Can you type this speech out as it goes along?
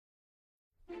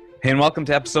Hey, and welcome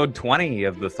to episode 20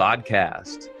 of the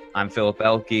Thodcast. I'm Philip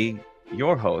Elke,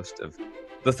 your host of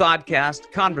the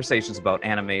Thodcast, conversations about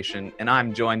animation, and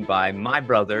I'm joined by my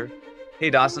brother. Hey,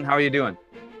 Dawson, how are you doing?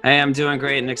 Hey, I'm doing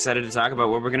great and excited to talk about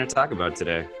what we're going to talk about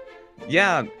today.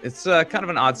 Yeah, it's kind of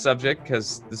an odd subject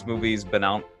because this movie's been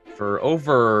out for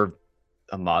over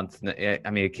a month. I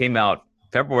mean, it came out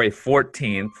February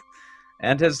 14th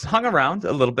and has hung around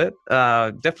a little bit.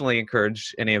 Definitely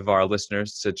encourage any of our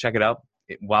listeners to check it out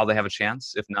while they have a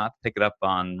chance. If not, pick it up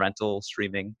on rental,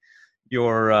 streaming,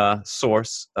 your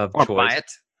source of Or buy choice.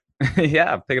 it.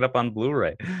 Yeah, pick it up on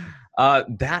Blu-ray.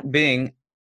 That being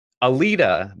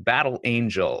Alita Battle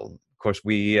Angel. Of course,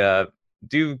 we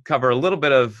do cover a little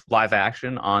bit of live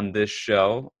action on this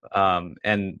show,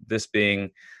 and this being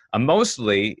a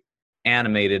mostly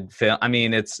animated film. I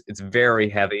mean, it's very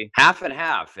heavy. Half and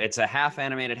half. It's a half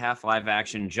animated, half live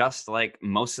action, just like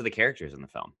most of the characters in the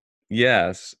film.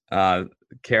 Yes,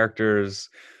 characters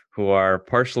who are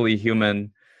partially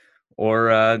human,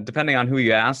 or depending on who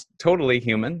you ask, totally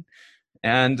human,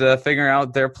 and figuring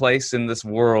out their place in this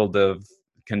world of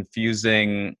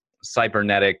confusing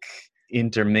cybernetic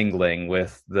intermingling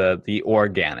with the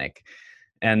organic.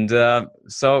 And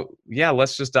so, yeah,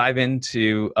 let's just dive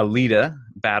into Alita,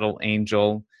 Battle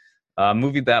Angel, a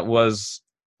movie that was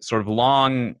sort of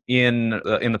long in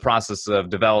the process of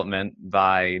development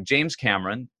by James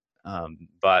Cameron,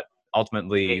 but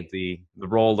ultimately Hey, the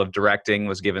role of directing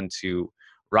was given to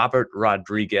Robert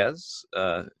Rodriguez,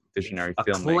 visionary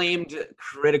filmmaker.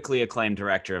 critically acclaimed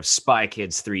director of Spy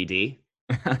Kids 3D.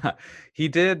 He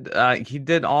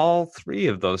did all three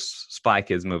of those Spy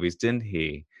Kids movies, didn't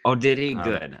he? Oh, did he? Um,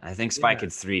 Good. I think Spy yeah,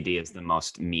 Kids 3D is the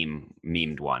most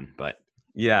memed one, but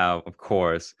yeah, of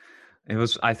course. It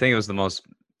was. I think it was the most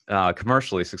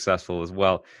commercially successful as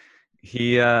well.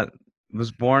 He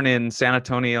was born in San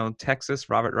Antonio, Texas,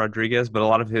 Robert Rodriguez, but a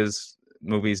lot of his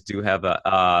movies do have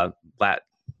a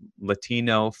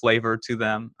Latino flavor to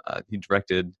them. He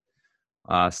directed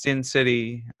Sin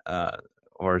City,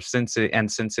 or Sin City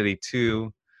and Sin City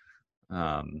 2.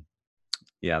 Um,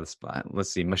 yeah,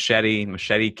 let's see,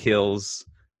 Machete Kills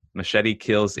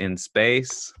in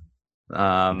Space.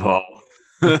 Um, whoa.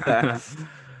 I've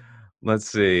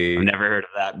let's see. never heard of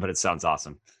that, but it sounds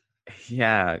awesome.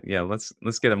 Yeah. Let's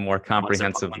get a more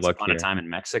comprehensive Once look Upon a here. Time in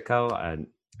Mexico.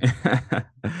 Was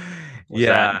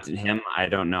Yeah, that him? I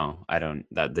don't know. I don't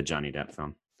that the Johnny Depp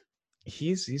film.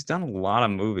 he's done a lot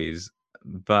of movies,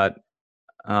 but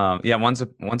yeah,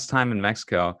 once time in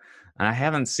Mexico, and I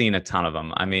haven't seen a ton of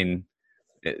them. I mean,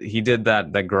 he did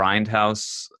that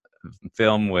Grindhouse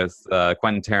film with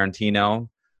Quentin Tarantino,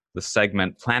 the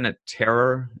segment Planet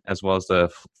Terror, as well as the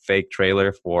fake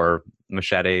trailer for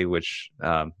Machete, which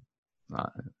uh,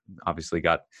 obviously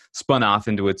got spun off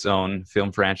into its own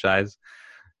film franchise.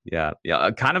 Yeah,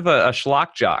 kind of a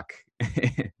schlock jock,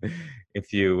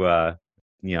 if you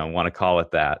want to call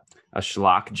it that. A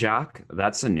schlock jock.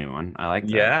 That's a new one. I like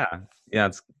that. Yeah, yeah.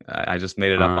 I just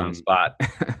made it up on the Um, spot.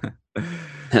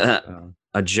 Uh,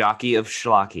 a jockey of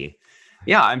schlocky.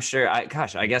 Yeah, I'm sure. I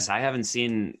guess I haven't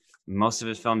seen most of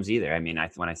his films either. I mean,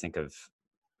 when I think of,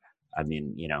 I've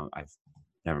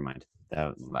never mind.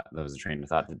 That was a train of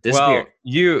thought that disappeared.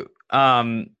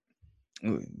 well,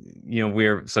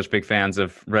 we're such big fans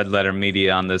of Red Letter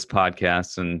Media on this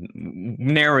podcast, and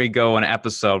nary go an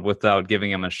episode without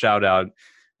giving him a shout out.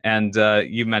 And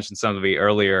you mentioned something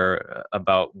earlier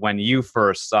about when you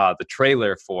first saw the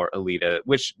trailer for Alita,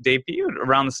 which debuted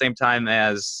around the same time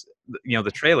as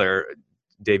the trailer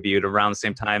debuted around the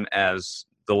same time as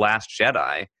The Last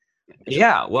Jedi, which was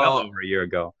Yeah, well well, over a year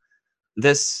ago.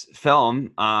 this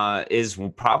film is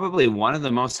probably one of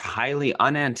the most highly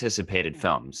unanticipated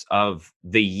films of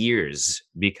the years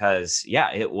because,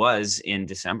 yeah, it was in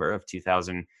December of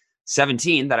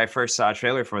 2017 that I first saw a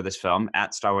trailer for this film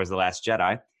at Star Wars The Last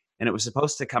Jedi. And it was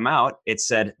supposed to come out. It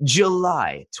said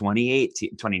July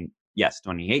 2018,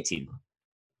 2018.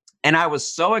 And I was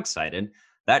so excited.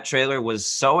 That trailer was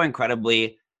so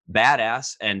incredibly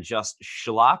badass and just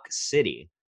schlock city.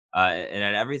 It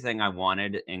had everything I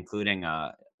wanted, including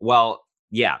well,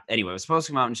 yeah. Anyway, it was supposed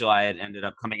to come out in July. It ended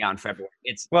up coming out in February.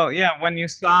 It's Well, yeah, when you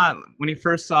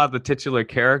first saw the titular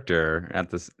character at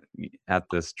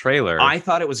this trailer. I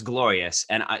thought it was glorious,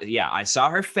 and I saw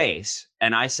her face,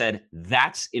 and I said,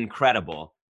 "That's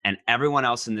incredible." And everyone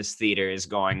else in this theater is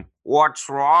going, "What's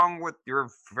wrong with your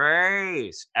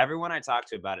face?" Everyone I talked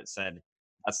to about it said,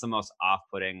 "That's the most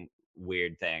off-putting,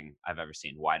 weird thing I've ever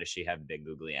seen. Why does she have big,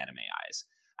 googly anime eyes?"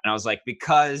 And I was like,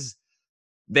 "Because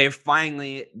they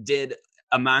finally did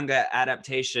a manga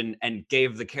adaptation and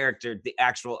gave the character the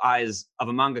actual eyes of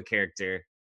a manga character."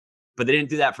 but they didn't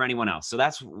do that for anyone else. So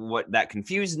that's what that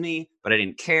confused me, but I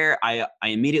didn't care. I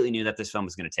immediately knew that this film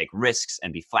was going to take risks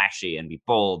and be flashy and be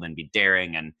bold and be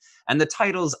daring. And the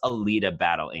title's Alita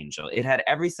Battle Angel. It had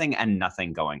everything and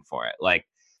nothing going for it. Like,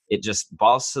 it just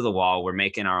balls to the wall. We're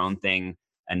making our own thing,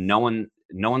 and no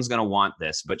one's going to want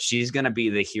this, but she's going to be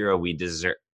the hero we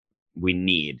deserve, we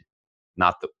need,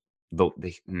 not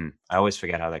I always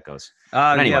forget how that goes.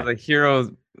 Anyway. Yeah, the hero,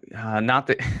 not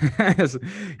the,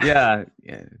 yeah,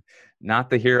 not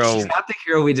the hero. She's not the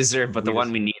hero we deserve, but the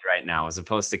one we need right now, as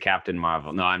opposed to Captain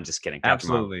Marvel. No, I'm just kidding. Captain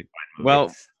Absolutely. Marvel,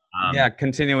 well, yeah,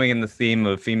 continuing in the theme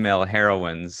of female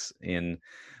heroines in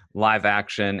live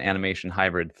action animation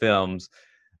hybrid films,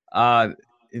 and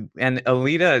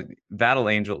Alita Battle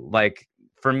Angel, like,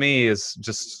 for me, is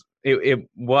just it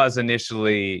was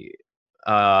initially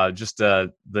just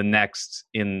the next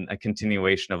in a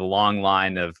continuation of a long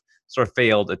line of sort of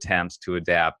failed attempts to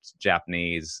adapt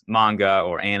Japanese manga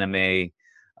or anime,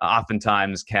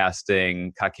 oftentimes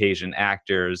casting Caucasian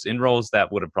actors in roles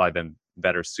that would have probably been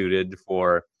better suited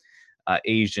for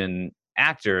Asian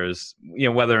actors,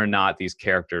 whether or not these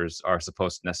characters are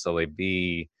supposed to necessarily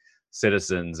be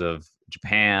citizens of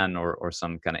Japan or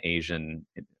some kind of Asian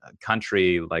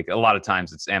country. Like, a lot of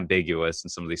times it's ambiguous in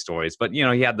some of these stories. But, you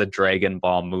had the Dragon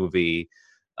Ball movie,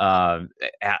 The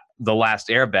Last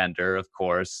Airbender, of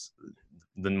course,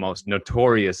 the most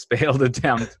notorious failed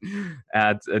attempt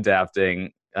at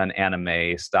adapting an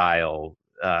anime style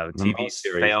TV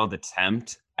series. Failed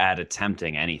attempt at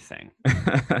attempting anything.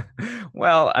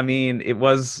 Well, I mean, it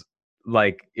was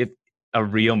like a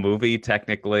real movie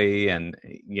technically, and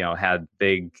had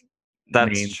big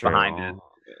names behind it.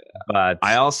 But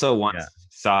I also once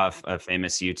saw a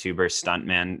famous YouTuber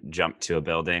stuntman jump to a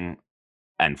building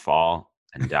and fall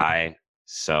and die.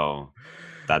 So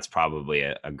that's probably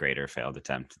a greater failed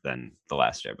attempt than The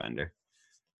Last Airbender.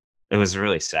 It was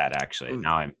really sad, actually.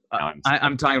 Now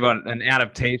I'm talking about an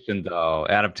adaptation, though.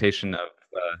 Adaptation of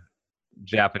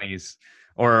Japanese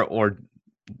or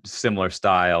similar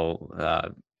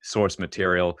style source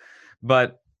material,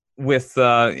 but with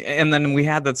and then we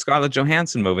had that Scarlett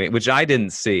Johansson movie, which I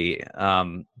didn't see.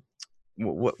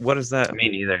 What is that? Me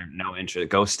neither. No interest.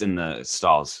 Ghost in the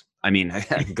Stalls. I mean,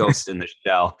 Ghost in the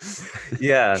Shell.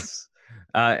 Yes.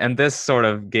 And this sort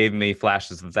of gave me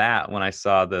flashes of that when I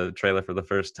saw the trailer for the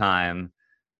first time.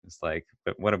 It's like,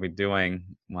 but what are we doing?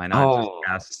 Why not just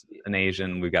cast an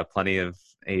Asian? We've got plenty of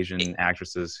Asian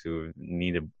actresses who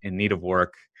in need of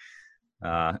work.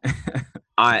 And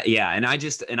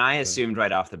I assumed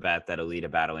right off the bat that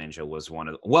Alita Battle Angel was one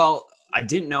of well, I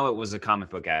didn't know it was a comic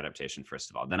book adaptation, first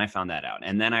of all. Then I found that out.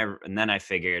 And then I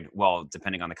figured, well,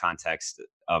 depending on the context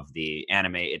of the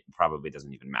anime, it probably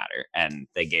doesn't even matter. And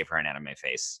they gave her an anime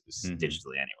face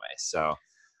digitally anyway. So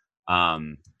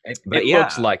it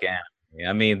looks like anime.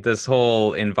 I mean, this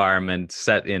whole environment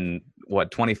set in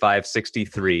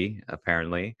 2563,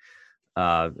 apparently.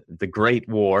 The Great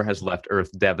War has left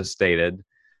Earth devastated,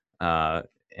 and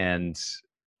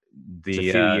it's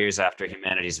a few years after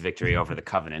humanity's victory over the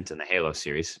Covenant in the Halo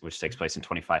series, which takes place in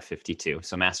 2552.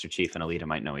 So Master Chief and Alita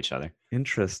might know each other.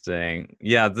 Interesting.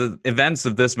 Yeah, the events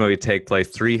of this movie take place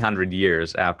 300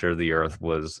 years after the Earth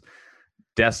was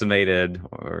decimated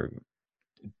or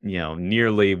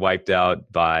nearly wiped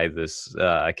out by this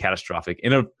catastrophic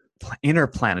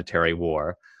interplanetary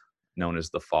war known as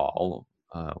the Fall,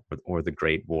 or the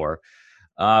Great War.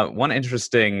 One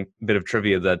interesting bit of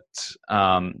trivia that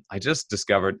I just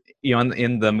discovered,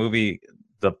 in the movie,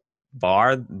 the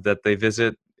bar that they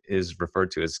visit is referred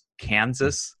to as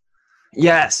Kansas.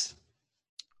 Yes.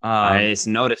 I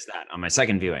noticed that on my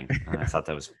second viewing. I thought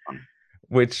that was fun.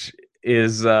 Which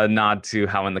is a nod to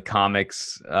how in the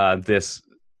comics, this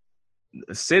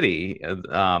city,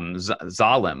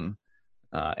 Zalem,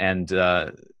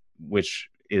 and which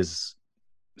is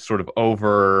sort of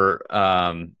over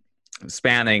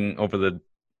spanning over the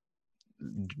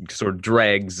sort of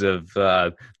dregs of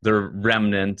the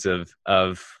remnant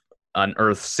of an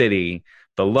Earth city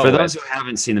below. For those who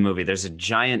haven't seen the movie, there's a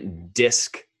giant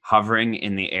disc hovering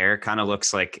in the air. Kind of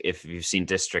looks like, if you've seen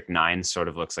District 9, sort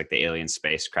of looks like the alien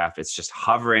spacecraft. It's just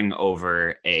hovering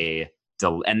over and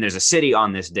there's a city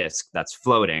on this disc that's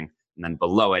floating, and then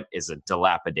below it is a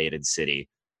dilapidated city,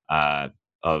 of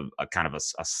a kind of a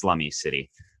slummy city.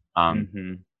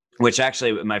 Which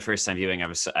actually, my first time viewing, I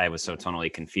was so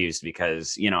tonally confused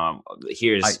because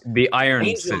here's the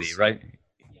Iron City, right?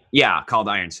 Yeah, called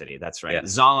Iron City. That's right. Yeah.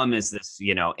 Zalem is this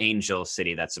angel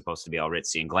city that's supposed to be all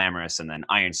ritzy and glamorous, and then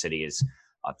Iron City is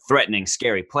a threatening,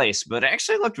 scary place. But it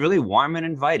actually looked really warm and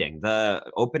inviting. The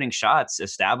opening shots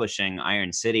establishing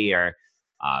Iron City are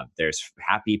there's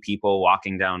happy people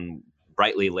walking down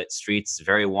brightly lit streets,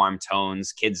 very warm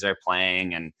tones. Kids are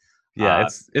playing, and Yeah,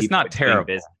 it's people not are doing terrible.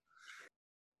 business.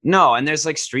 No, and there's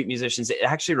like street musicians. It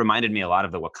actually reminded me a lot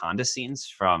of the Wakanda scenes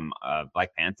from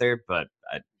Black Panther, but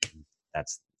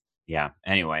that's yeah.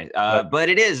 Anyway, But but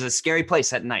it is a scary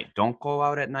place at night. Don't go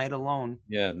out at night alone.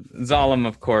 yeah, Zalem,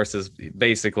 of course, is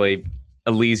basically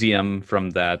Elysium from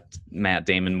that Matt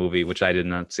Damon movie, which I did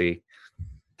not see.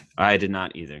 I did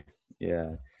not either.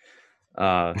 Yeah.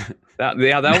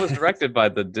 That was directed by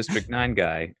the District 9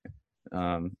 guy. I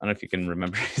don't know if you can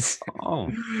remember his. Oh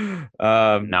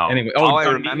no! Anyway, all I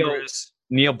remember is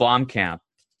Neil Blomkamp.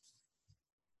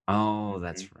 oh,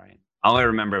 that's right. All I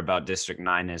remember about District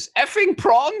 9 is effing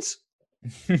prawns.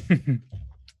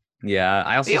 Yeah,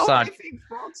 I also The saw. effing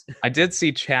prawns. I did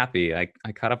see Chappie. I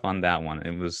caught up on that one.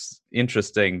 It was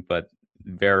interesting, but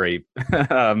very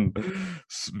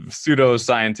pseudo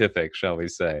scientific, shall we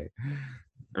say?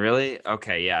 Really?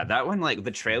 Okay, yeah. That one, like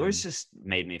the trailers just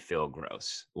made me feel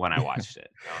gross when I watched it.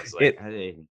 I was like,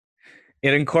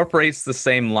 It incorporates the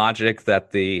same logic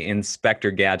that the Inspector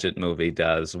Gadget movie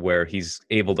does, where he's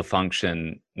able to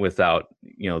function without,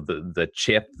 the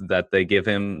chip that they give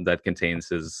him that contains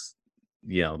his,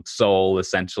 soul.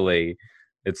 Essentially,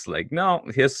 it's like, no,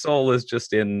 his soul is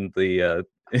just in the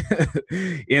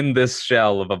in this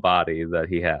shell of a body that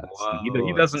he has.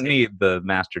 He doesn't need the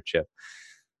master chip.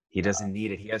 He doesn't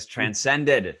need it. He has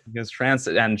transcended. He has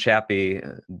and Chappie,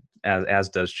 as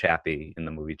does Chappie in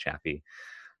the movie Chappie.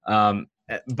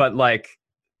 But like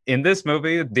in this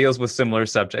movie, it deals with similar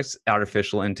subjects: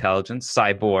 artificial intelligence,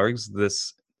 cyborgs,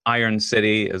 this Iron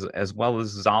City, as well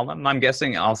as Zalem. I'm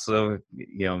guessing also,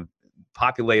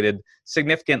 populated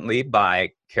significantly by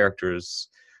characters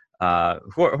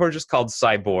who are just called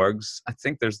cyborgs. I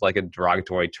think there's like a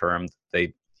derogatory term that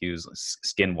they use,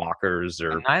 skinwalkers,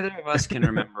 or neither of us can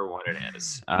remember what it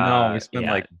is. No, we spend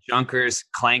like junkers,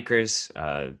 clankers,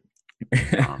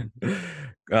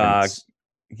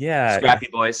 yeah, scrappy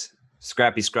boys,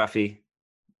 scrappy scruffy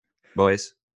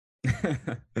boys.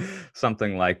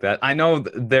 Something like that. I know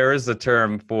there is a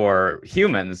term for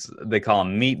humans. They call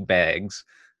them meat bags.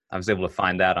 I was able to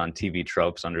find that on TV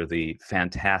Tropes under the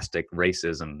fantastic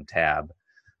racism tab.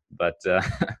 But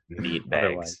meat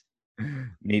bags.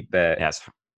 Meat bag. Yes.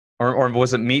 Or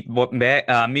was it meat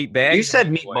bags? You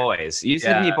said meat boys. You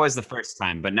said meat boys the first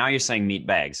time, but now you're saying meat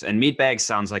bags. And meat bags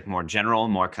sounds like more general,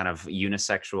 more kind of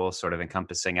unisexual, sort of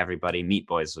encompassing everybody. Meat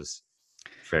boys was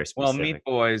very specific. Well, Meat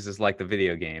Boys is like the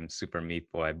video game Super Meat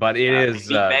Boy, but it is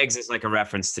Meat bags is like a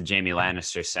reference to Jaime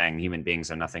Lannister saying human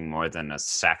beings are nothing more than a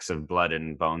sacks of blood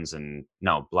and bones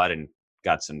blood and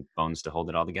guts and bones to hold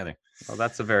it all together. Well,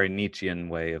 that's a very Nietzschean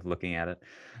way of looking at it.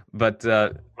 But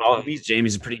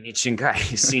Jamie's a pretty Nietzschean guy.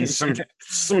 He's seen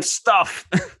some stuff.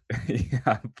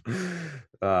 Yeah.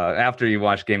 After you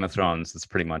watch Game of Thrones, it's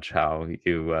pretty much how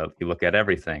you look at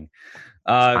everything.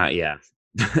 Yeah.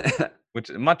 Which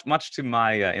much to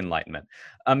my enlightenment.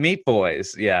 Meat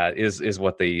Boys, is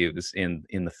what they use in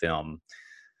the film.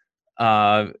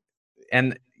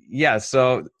 And yeah,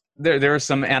 so there is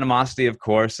some animosity, of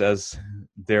course, as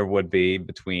there would be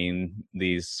between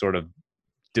these sort of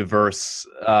diverse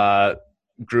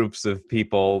groups of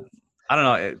people. I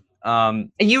don't know.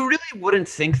 You really wouldn't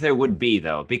think there would be,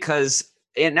 though, because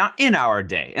in our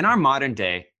modern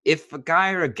day, if a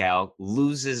guy or a gal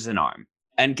loses an arm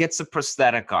and gets a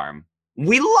prosthetic arm,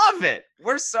 we love it.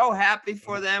 We're so happy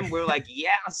for them. We're like,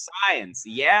 yeah, science,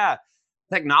 yeah,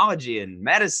 technology and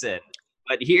medicine.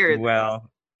 But here, well,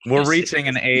 we're reaching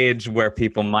an age where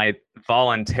people might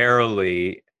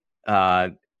voluntarily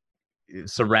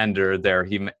surrender their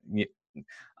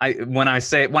when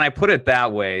I put it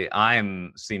that way,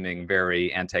 I'm seeming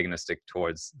very antagonistic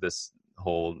towards this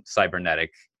whole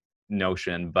cybernetic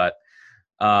notion. But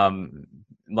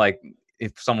like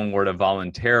if someone were to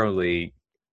voluntarily,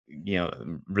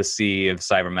 receive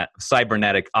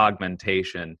cybernetic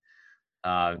augmentation,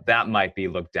 that might be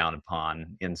looked down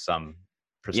upon in some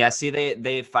perspective. Yeah, see,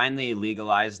 they finally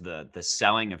legalized the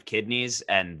selling of kidneys,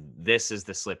 and this is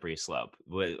the slippery slope.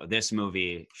 This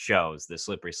movie shows the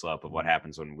slippery slope of what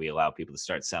happens when we allow people to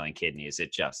start selling kidneys.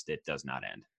 It does not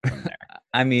end from there.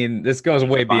 I mean, this goes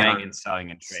way beyond buying and selling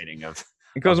and trading of.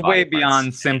 It goes way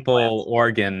beyond simple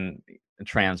organ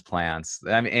transplants.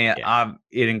 I mean,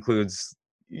 it includes,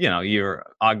 you're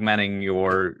augmenting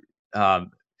your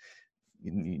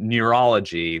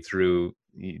neurology through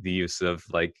the use of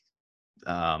like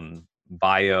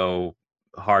bio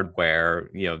hardware,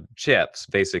 chips,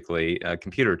 basically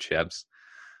computer chips,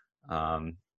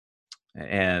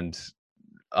 and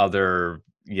other,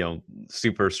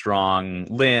 super strong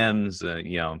limbs,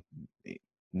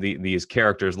 these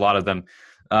characters, a lot of them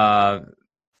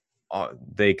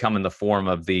they come in the form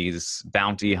of these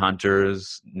bounty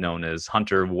hunters known as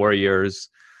hunter warriors.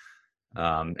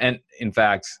 And in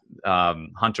fact,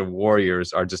 hunter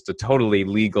warriors are just a totally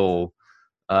legal,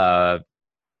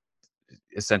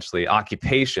 essentially,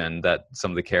 occupation that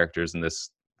some of the characters in this,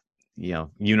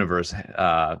 universe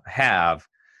have,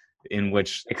 in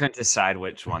which They couldn't decide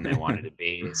which one they wanted to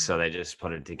be, so they just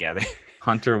put it together.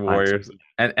 hunter Hunter. warriors,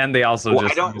 and they also Why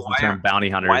just don't use the why term aren't bounty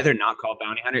why hunters. they're not called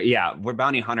bounty hunter? Yeah, we're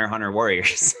bounty hunter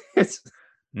warriors.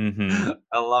 Hmm.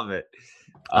 I love it.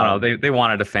 I don't know. They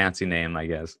wanted a fancy name, I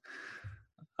guess.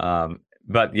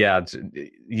 But yeah, it's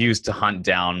used to hunt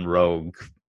down rogue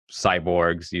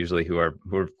cyborgs, usually who are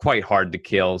quite hard to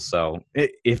kill. So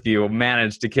if you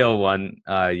manage to kill one,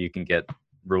 you can get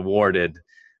rewarded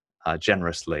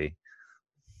generously.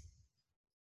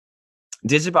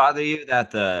 Does it bother you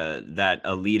that that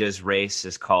Alita's race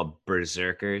is called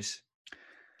Berserkers?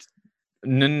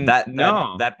 No.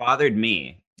 That bothered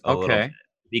me a little bit, Okay.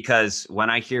 because when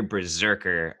I hear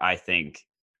Berserker, I think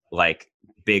like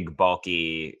big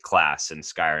bulky class in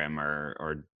Skyrim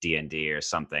or D&D or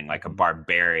something, like a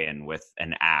barbarian with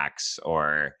an axe,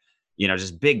 or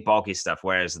just big bulky stuff,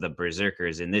 whereas the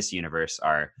Berserkers in this universe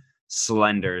are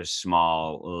slender,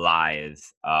 small, lithe,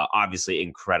 obviously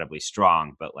incredibly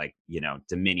strong, but like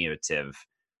diminutive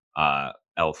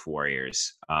elf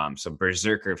warriors. So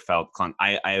Berserker felt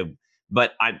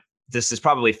but this is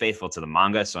probably faithful to the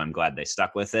manga, so I'm glad they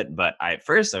stuck with it. But at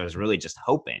first I was really just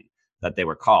hoping that they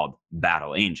were called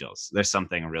Battle Angels. There's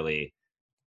something really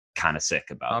kind of sick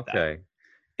about that. Okay.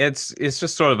 It's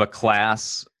just sort of a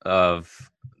class of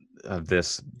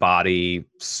this body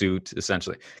suit,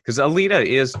 essentially, because Alita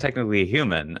is technically a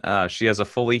human. She has a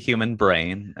fully human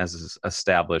brain, as is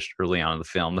established early on in the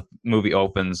film. The movie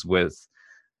opens with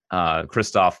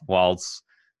Christoph Waltz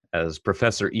as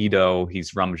Professor Ito.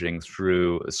 He's rummaging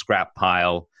through a scrap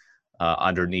pile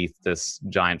underneath this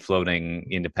giant floating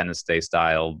Independence Day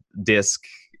style disc,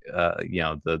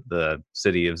 the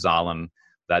city of Zalem,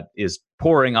 that is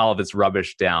pouring all of its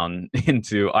rubbish down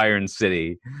into Iron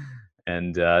City.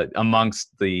 And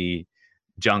amongst the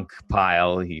junk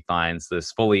pile, he finds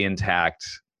this fully intact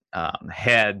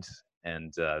head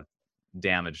and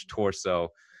damaged torso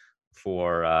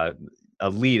for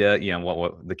Alita,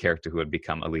 what the character who had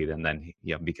become Alita. And then,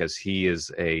 because he is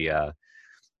a,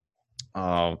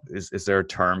 is there a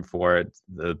term for it?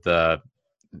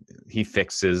 He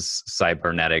fixes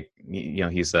cybernetic,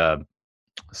 he's a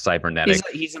cybernetic.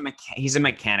 He's a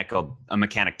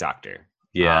mechanic doctor.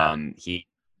 Yeah.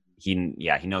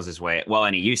 He knows his way well,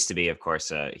 and he used to be, of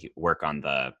course, work on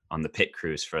the pit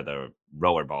crews for the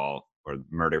rollerball or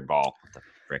murder ball, the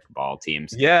brick ball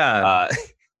teams. Yeah.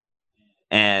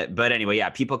 But anyway, yeah,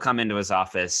 people come into his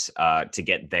office to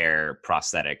get their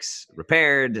prosthetics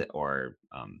repaired or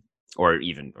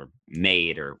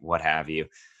made or what have you.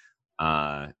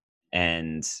 And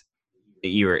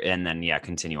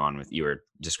continue on with, you were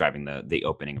describing the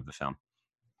opening of the film.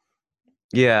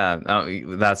 Yeah,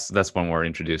 that's when we're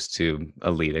introduced to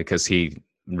Alita, because he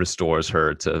restores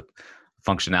her to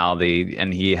functionality,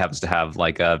 and he happens to have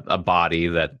like a body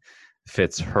that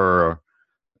fits her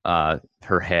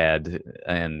head.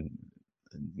 And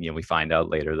we find out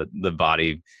later that the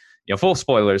body, full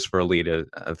spoilers for Alita,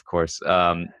 of course,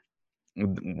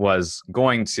 was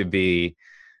going to be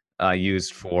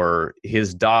used for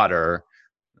his daughter,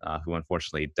 who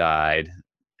unfortunately died.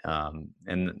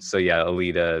 And so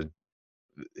Alita,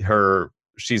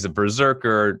 she's a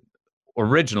berserker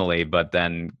originally, but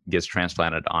then gets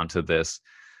transplanted onto this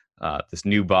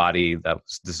new body that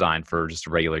was designed for just a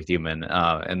regular human,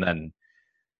 and then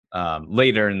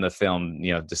later in the film,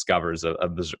 discovers a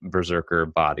berserker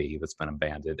body that's been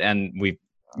abandoned. And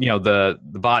the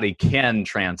body can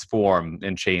transform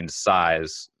and change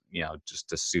size, just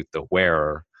to suit the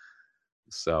wearer.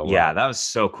 So yeah, that was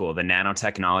so cool. The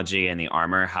nanotechnology and the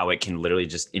armor, how it can literally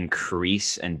just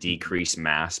increase and decrease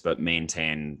mass, but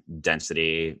maintain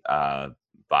density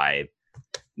by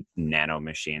nano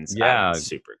machines. Yeah,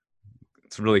 super.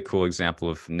 It's a really cool example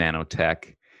of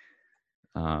nanotech.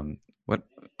 And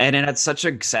it had such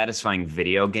a satisfying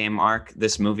video game arc,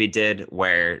 this movie did,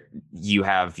 where you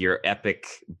have your epic,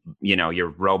 your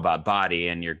robot body,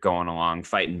 and you're going along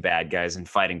fighting bad guys and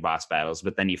fighting boss battles.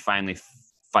 But then you finally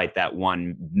fight that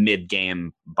one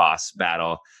mid-game boss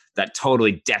battle that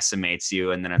totally decimates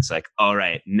you. And then it's like, all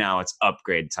right, now it's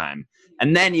upgrade time.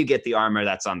 And then you get the armor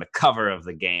that's on the cover of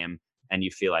the game, and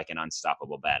you feel like an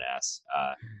unstoppable badass.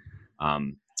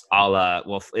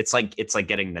 It's like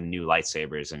getting the new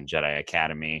lightsabers in Jedi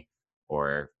Academy,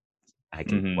 or I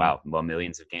can,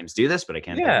 millions of games do this, but I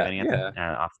can't think of any off the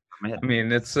top of my head. I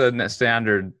mean, it's a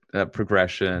standard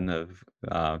progression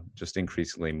of just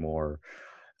increasingly more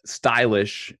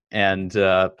stylish and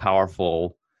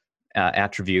powerful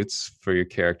attributes for your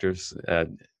characters,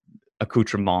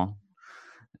 accoutrement,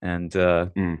 and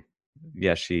Mm.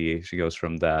 yeah, she goes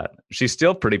from that. She's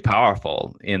still pretty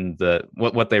powerful in the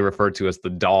what they refer to as the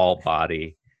doll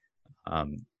body,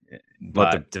 um,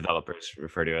 What the but developers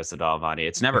refer to as the doll body.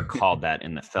 It's never called that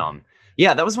in the film.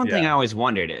 Yeah, that was one thing yeah. I always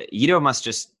wondered. Ito must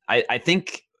just. I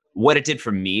think what it did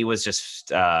for me was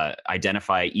just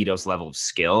identify Ito's level of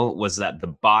skill. Was that the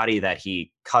body that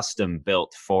he custom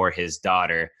built for his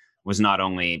daughter was not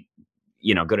only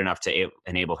good enough to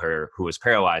enable her who was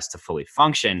paralyzed to fully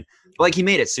function, but like he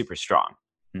made it super strong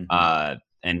Mhm.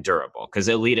 and durable because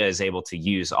Alita is able to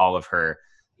use all of her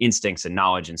instincts and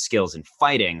knowledge and skills in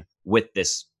fighting with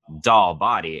this doll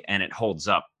body, and it holds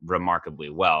up remarkably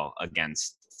well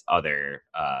against other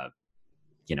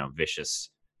vicious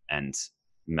and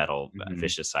metal Mhm.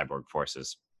 vicious cyborg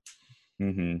forces.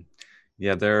 Mhm.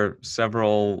 Yeah, there are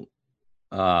several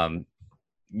um,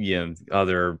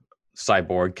 other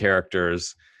cyborg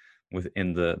characters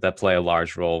within the that play a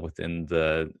large role within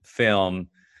the film.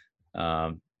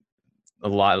 Um, a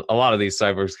lot of these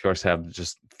cyborgs, of course, have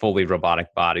just fully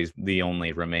robotic bodies. The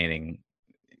only remaining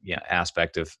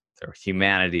aspect of their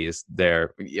humanity is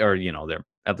their, or their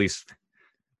at least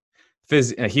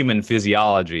human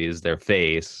physiology is their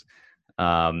face.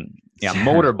 Um, yeah,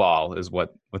 motorball is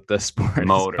what the sport is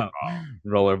called, Motorball.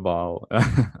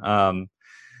 rollerball. um,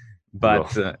 Ro-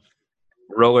 but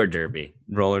roller derby.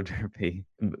 roller derby.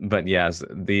 But yes,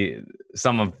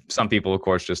 some people, of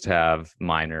course, just have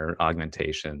minor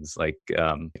augmentations, like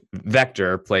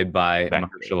Vector, played by Vector.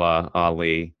 Mahershala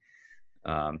Ali.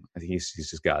 I think he's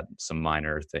just got some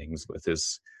minor things with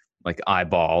his like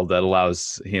eyeball that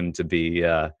allows him to be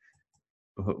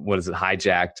what is it,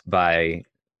 hijacked by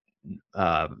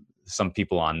uh, some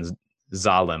people on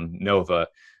Zalem Nova.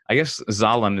 I guess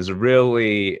Zalem is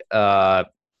really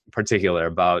particular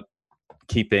about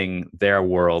keeping their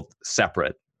world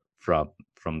separate from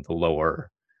the lower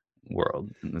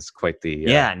world, and it's quite the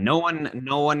Yeah, no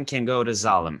one can go to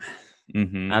Zalem.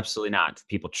 mhm, Absolutely not.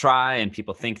 People try and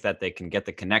people think that they can get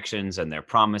the connections and they're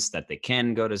promised that they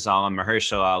can go to Zalem.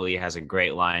 Mahershala Ali has a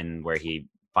great line where he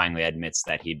finally admits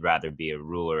that he'd rather be a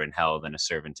ruler in hell than a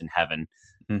servant in heaven.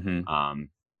 mhm. Um,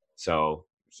 so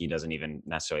he doesn't even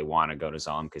necessarily want to go to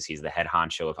Zalem because he's the head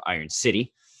honcho of Iron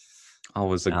City.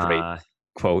 Always a great Uh,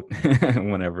 quote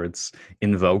whenever it's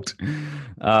invoked.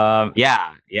 Um,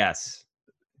 yeah, yes.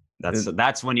 That's uh,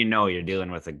 that's when you know you're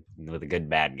dealing with a good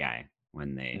bad guy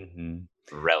when they mhm.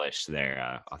 relish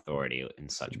their authority in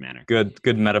So such manner.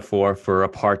 good metaphor for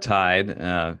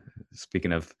apartheid.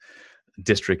 Speaking of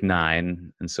District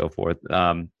 9 and so forth.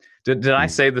 Did I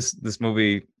Mm. say this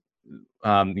movie?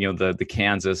 The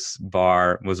Kansas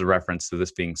bar was a reference to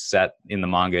this being set in the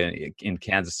manga in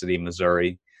Kansas City,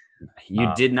 Missouri. You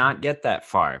Um, did not get that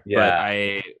far, but yeah,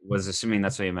 I was assuming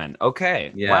that's what you meant.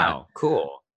 Okay. yeah. Wow.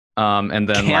 Cool. And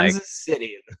then like, Kansas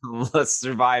City, the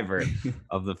survivor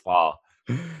of the fall.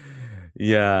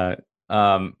 yeah.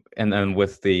 And then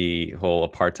with the whole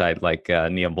apartheid, like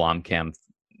Neil Blomkamp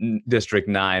District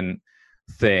 9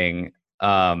 thing.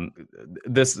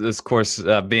 This of course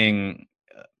being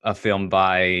a film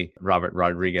by Robert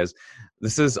Rodriguez.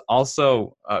 This is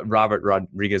also Robert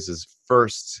Rodriguez's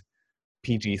first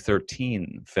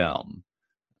PG-13 film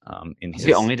in Has he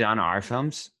his only done R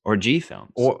films or G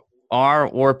films? or R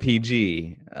or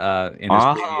PG in his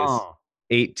previous Oh,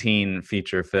 18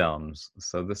 feature films.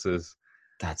 So this is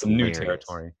that's some new hilarious.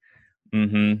 territory.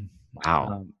 Hmm.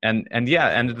 Wow. And yeah,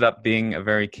 ended up being a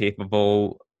very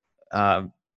capable uh,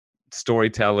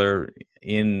 storyteller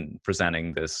in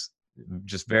presenting this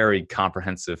just very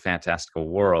comprehensive, fantastical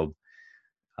world.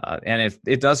 And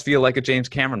it does feel like a James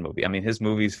Cameron movie. I mean, his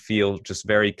movies feel just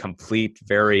very complete,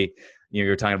 very,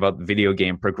 you're talking about video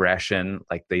game progression,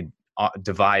 like they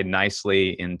divide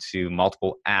nicely into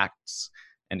multiple acts,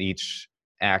 and each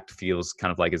act feels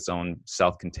kind of like its own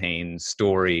self-contained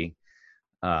story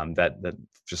that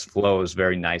just flows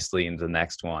very nicely into the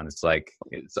next one. It's like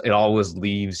it always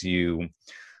leaves you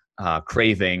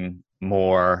craving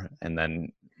more, and then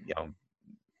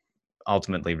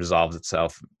ultimately resolves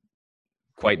itself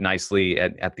quite nicely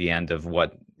at the end of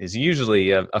what is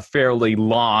usually a fairly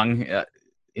long,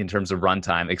 in terms of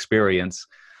runtime experience.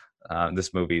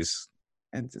 This movie's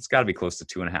it's got to be close to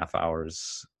 2.5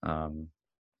 hours.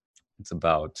 It's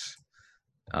about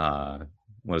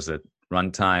what is it?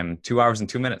 Runtime 2 hours and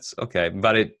 2 minutes. Okay,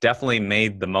 but it definitely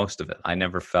made the most of it. I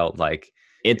never felt like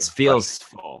It it was rushed. feels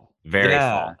full, Very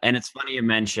Yeah. full. And it's funny you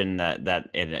mentioned that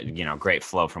it, great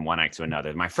flow from one act to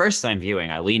another. My first time viewing,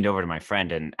 I leaned over to my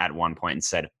friend and at one point and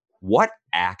said, "What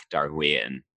act are we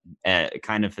in?"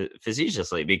 Kind of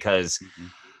facetiously, because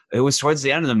Mhm. it was towards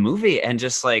the end of the movie, and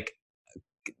just like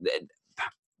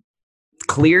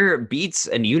clear beats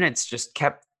and units just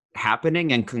kept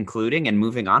happening and concluding and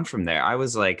moving on from there. I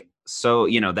was like, so,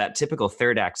 that typical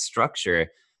third act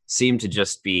structure seemed to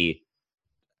just be,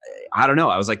 I don't know.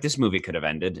 I was like, this movie could have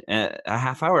ended a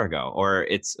half hour ago, or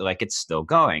it's like it's still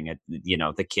going.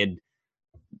 The kid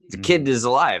Mhm. is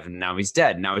alive, and now he's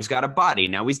dead. Now he's got a body.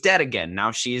 Now he's dead again.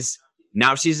 Now she's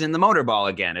in the motorball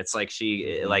again. It's like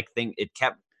Mhm. like think it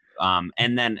kept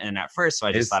and at first, so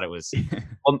I just It's thought it was.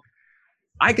 Well,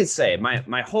 I could say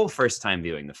my whole first time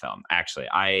viewing the film, actually,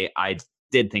 I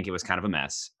did think it was kind of a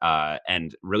mess,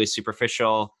 and really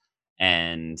superficial,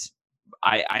 and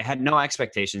I had no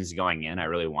expectations going in. I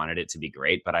really wanted it to be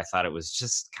great, but I thought it was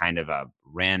just kind of a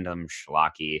random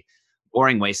schlocky,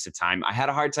 boring waste of time. I had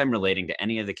a hard time relating to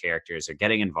any of the characters or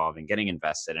getting involved and getting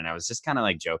invested, and I was just kind of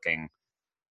like joking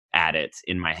at it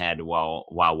in my head while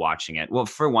watching it. Well,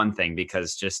 for one thing,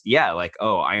 because just yeah, like,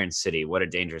 oh, Iron City, what a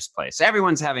dangerous place.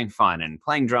 Everyone's having fun and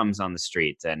playing drums on the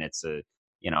street, and it's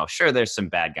sure, there's some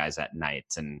bad guys at night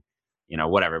and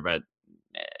whatever, but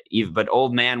but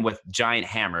old man with giant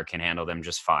hammer can handle them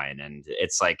just fine. And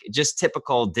it's like just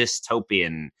typical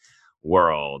dystopian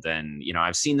world. And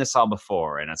I've seen this all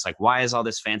before, and it's like, why is all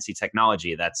this fancy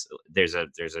technology? There's a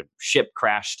ship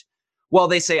crashed. Well,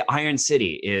 they say Iron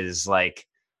City is like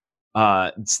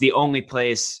it's the only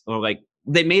place, or like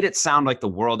they made it sound like the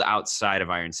world outside of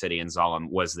Iron City and Zalem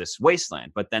was this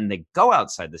wasteland, but then they go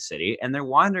outside the city and they're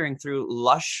wandering through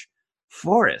lush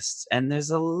forests, and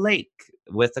there's a lake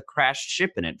with a crashed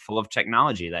ship in it full of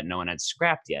technology that no one had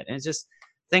scrapped yet. And it's just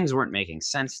things weren't making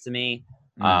sense to me.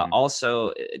 Mm.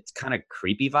 Also, it's kind of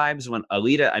creepy vibes when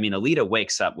Alita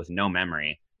wakes up with no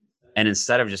memory, and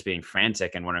instead of just being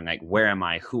frantic and wondering like, where am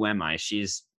I, who am I,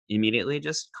 she's immediately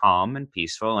just calm and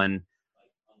peaceful, and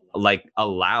like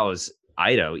allows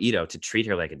Ito to treat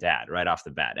her like a dad right off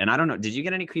the bat. And I don't know, did you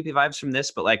get any creepy vibes from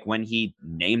this? But like when he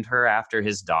named her after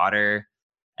his daughter,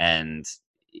 and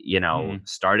Mhm.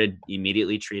 started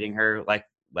immediately treating her like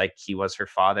he was her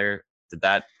father, did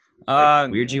that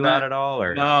like weird you out No, at all?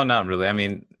 Or no, not really. I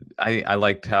mean, I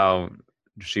liked how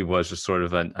she was just sort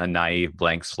of a naive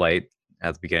blank slate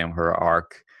at the beginning of her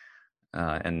arc,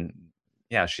 and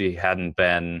yeah, she hadn't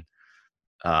been,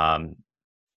 um,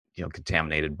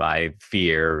 contaminated by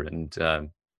fear and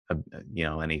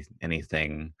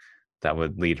anything that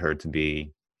would lead her to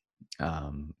be,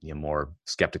 more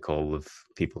skeptical of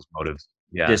people's motives.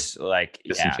 Yeah, just like,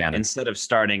 yeah, disenchanted. instead of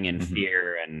starting in Hmm.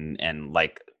 fear and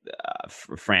like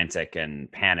frantic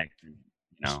and panicked,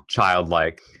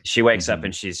 Childlike. she wakes up Hmm.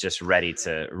 and she's just ready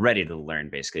to learn,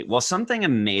 basically. Well, something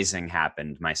amazing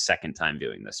happened my second time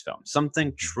viewing this film.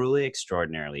 Something truly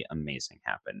extraordinarily amazing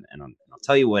happened, and I'll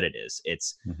tell you what it is.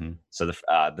 It's Hmm. so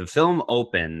the film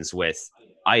opens with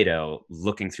Ito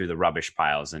looking through the rubbish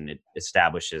piles, and it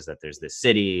establishes that there's this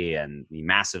city and the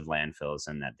massive landfills,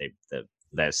 and that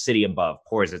the city above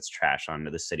pours its trash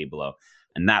onto the city below,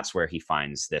 and that's where he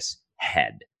finds this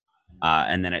head.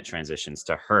 And then it transitions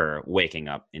to her waking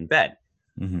up in bed.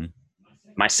 Hmm.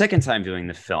 My second time viewing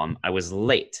the film, I was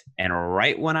late, and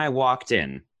right when I walked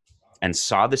in and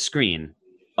saw the screen,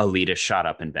 Alita shot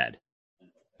up in bed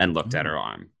and looked at Mm. her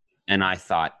arm. And I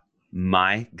thought,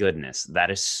 my goodness,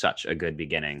 that is such a good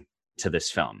beginning to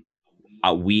this film.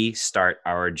 We start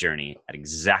our journey at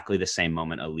exactly the same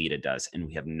moment Alita does, and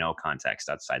we have no context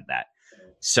outside that.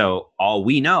 So all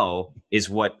we know is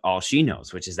what all she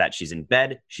knows, which is that she's in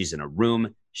bed, she's in a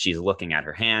room, she's looking at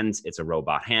her hands, it's a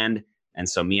robot hand. And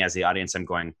so me as the audience, I'm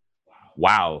going,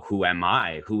 wow, who am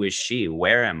I? Who is she?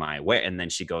 Where am I? Where? And then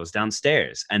she goes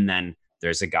downstairs, and then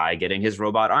there's a guy getting his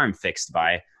robot arm fixed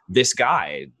by this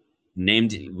guy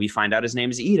named, we find out his name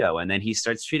is Ito, and then he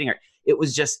starts treating her. It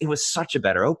was such a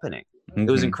better opening. It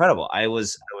was Mhm. incredible. I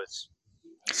was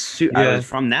Yeah,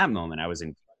 from that moment, I was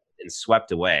and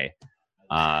swept away.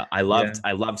 I loved yeah,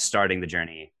 I loved starting the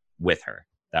journey with her.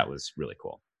 That was really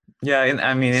cool. yeah, and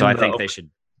I mean, So in I the think they should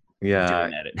do yeah,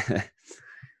 an edit.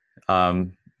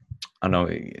 um, I don't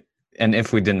know, and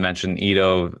if we didn't mention,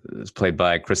 Ito is played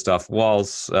by Christoph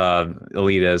Waltz,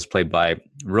 Alita is played by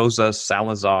Rosa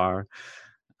Salazar,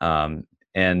 um,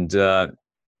 and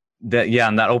that yeah,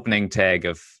 and that opening tag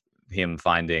of him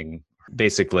finding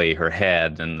basically her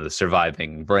head and the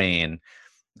surviving brain,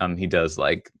 he does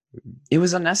like It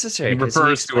was unnecessary he because he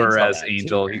refers to explains her all as that to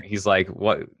Angel. her. He's like,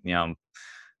 what,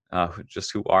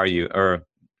 just who are you? Or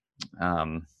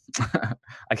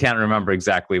I can't remember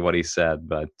exactly what he said,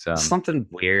 but something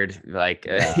weird, like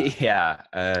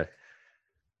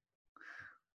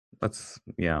let's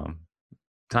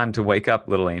time to wake up,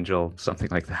 little angel, something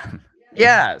like that.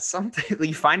 yeah, something.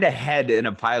 You find a head in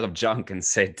a pile of junk and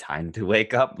say, "Time to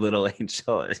wake up, little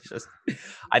angel." It's just,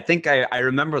 I think I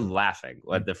remember laughing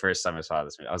when the first time I saw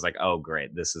this movie. I was like, "Oh,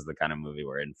 great, this is the kind of movie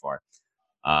we're in for."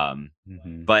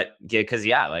 But yeah, because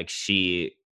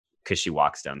she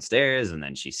walks downstairs and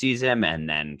then she sees him and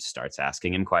then starts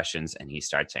asking him questions and he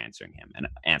starts answering them, and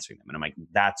I'm like,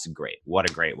 that's great. What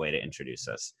a great way to introduce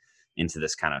us into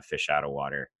this kind of fish out of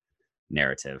water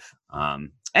narrative.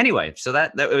 Anyway, so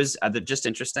that was just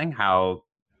interesting how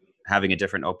having a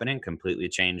different opening completely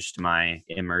changed my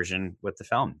immersion with the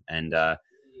film, and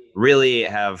really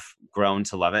have grown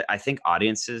to love it. I think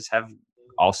audiences have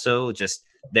also just,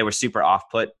 they were super off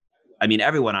put. I mean,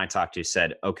 everyone I talked to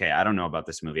said, okay, I don't know about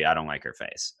this movie, I don't like her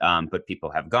face, but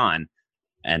people have gone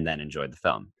and then enjoyed the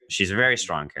film. She's a very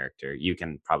strong character. You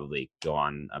can probably go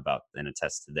on about and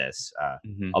attest to this.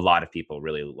 A lot of people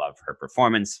really love her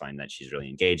performance, find that she's really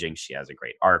engaging. She has a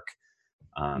great arc.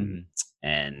 And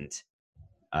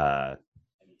I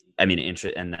mean,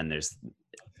 and then there's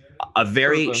a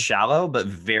very shallow but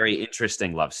very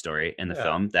interesting love story in the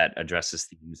film that addresses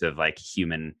themes of like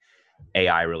human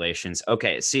AI relations.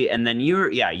 Okay, see, and then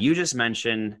you just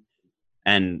mentioned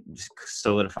and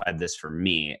solidified this for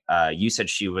me. You said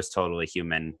she was totally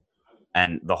human,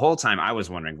 and the whole time I was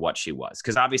wondering what she was,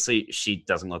 because obviously she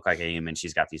doesn't look like a human.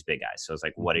 She's got these big eyes, so it's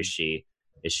like, what is she?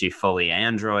 Is she fully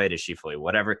android? Is she fully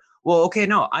whatever? Well, okay,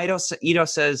 no. Ito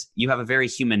says you have a very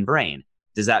human brain.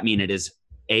 Does that mean it is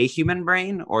a human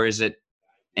brain, or is it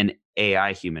an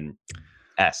AI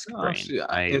human-esque brain?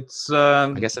 I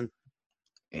guess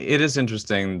it is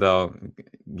interesting though.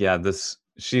 Yeah,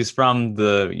 she's from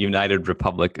the United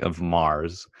Republic of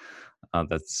Mars.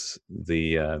 That's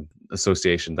the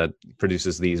association that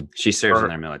produces these. She serves in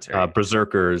their military.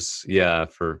 Berserkers,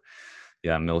 for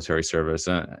military service,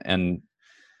 and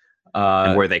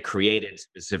were they created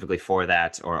specifically for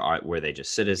that, or were they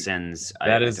just citizens?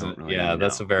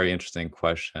 That's a very interesting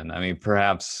question. I mean,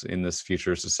 perhaps in this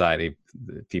future society,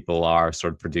 people are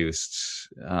sort of produced,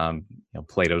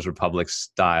 Plato's Republic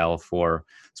style for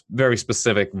very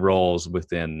specific roles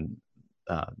within,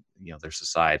 their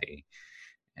society.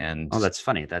 And that's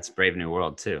funny. That's Brave New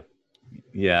World too.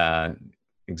 Yeah,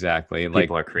 exactly.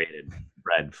 People are created,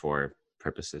 bred for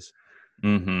purposes.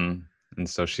 And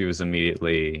so she was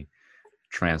immediately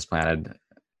transplanted.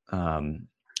 Of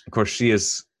course, she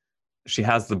has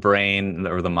the brain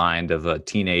or the mind of a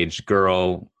teenage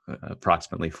girl,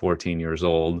 approximately 14 years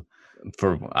old.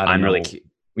 What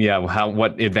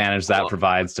advantage that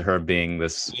provides to her being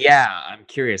this? Yeah, I'm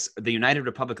curious. The United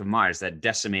Republic of Mars that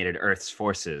decimated Earth's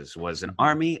forces was an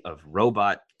army of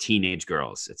robot teenage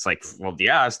girls. It's like, well,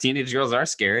 yeah, teenage girls are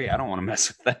scary. I don't want to mess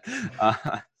with that.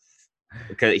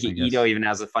 Because Ito even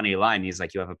has a funny line. He's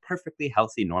like, you have a perfectly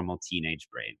healthy, normal teenage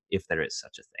brain, if there is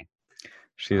such a thing.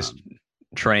 She's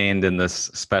trained in this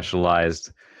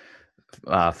specialized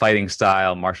fighting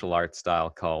style, martial arts style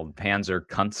called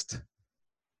Panzerkunst.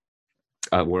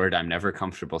 A word I'm never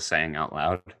comfortable saying out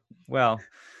loud. Well,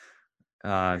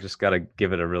 just got to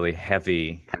give it a really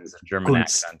heavy German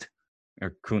accent.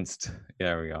 Or Kunst. Yeah,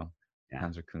 there we go. Yeah.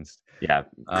 Panzerkunst. Yeah,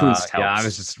 Kunst helps. I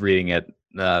was just reading it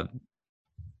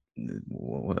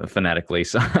phonetically,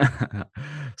 so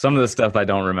some of the stuff I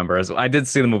don't remember. I did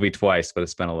see the movie twice, but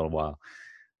it's been a little while.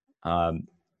 And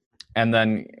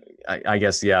then I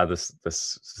guess this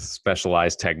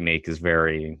specialized technique is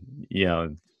very,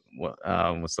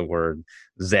 what's the word,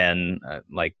 Zen,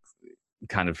 like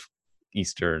kind of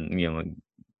Eastern,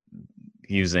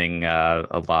 using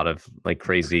a lot of like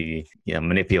crazy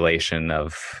manipulation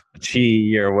of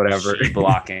chi or whatever,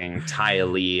 blocking, Tai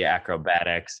Li,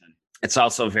 acrobatics. It's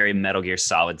also very Metal Gear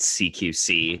Solid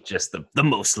CQC, just the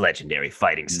most legendary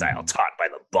fighting style taught by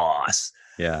the boss.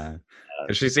 Yeah,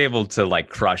 she's able to like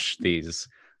crush these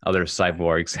other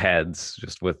cyborgs' heads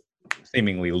just with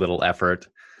seemingly little effort.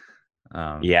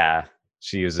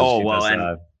 She uses.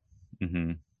 I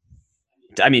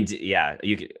mean,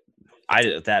 you could.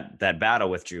 That battle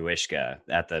with Druishka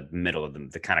at the middle of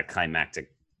the kind of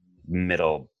climactic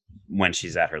middle, when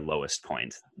she's at her lowest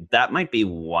point, that might be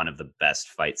one of the best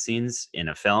fight scenes in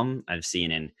a film I've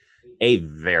seen in a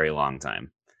very long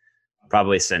time,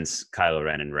 probably since Kylo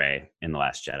Ren and Rey in The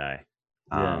Last Jedi.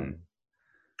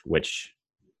 Which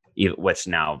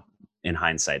now in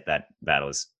hindsight, that battle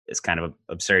is kind of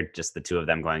absurd, just the two of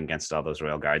them going against all those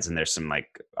royal guards, and there's some like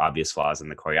obvious flaws in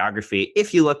the choreography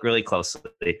if you look really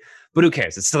closely, but who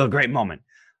cares, it's still a great moment.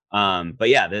 But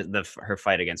yeah, her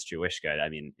fight against Druishka, I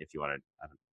mean, if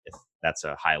that's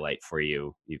a highlight for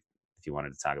you, if you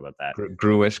wanted to talk about that.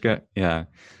 Gruishka, yeah.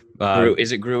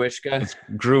 Is it Gruishka? It's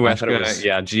Gruishka, was...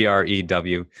 yeah,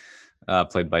 Grew,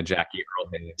 played by Jackie Earle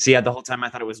Haley. See, the whole time I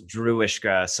thought it was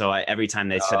Drewishka, so every time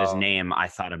they said his name, I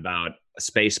thought about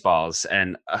Spaceballs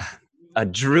and a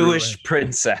Druish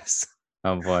princess.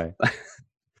 Oh boy.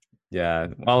 Yeah.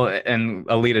 Well, and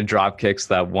Alita drop kicks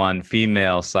that one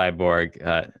female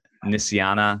cyborg,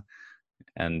 Nisyana,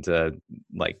 and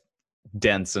like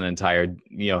dents an entire,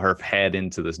 her head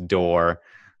into this door.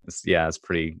 It's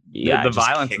pretty. Yeah, the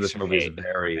violence of this movie is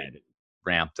very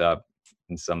ramped up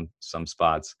in some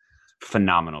spots.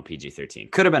 Phenomenal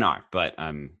PG-13. Could have been R, but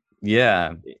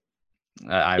yeah,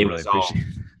 I really appreciate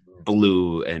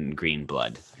blue and green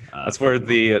blood. That's where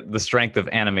the strength of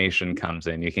animation comes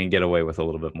in. You can get away with a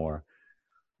little bit more.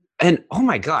 And oh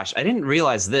my gosh, I didn't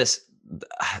realize this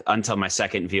until my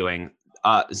second viewing.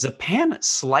 Zapan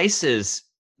slices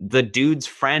the dude's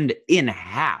friend in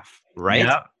half, right?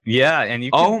 Yeah, and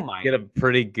you can get a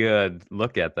pretty good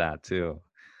look at that too.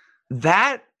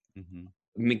 That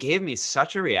gave me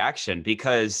such a reation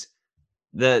because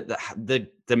the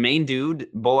main dude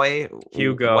boy,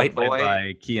 Hugo, white played boy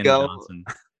by Kean Johnson.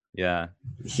 Yeah,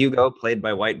 Hugo, played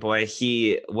by white boy.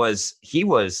 He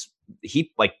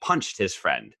like punched his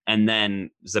friend, and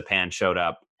then Zapan showed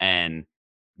up and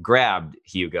grabbed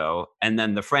Hugo, and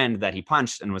then the friend that he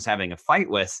punched and was having a fight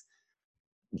with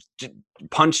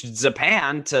punched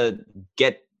Zapan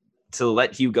to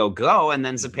let Hugo go, and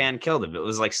then Zapan killed him. It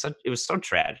was like it was so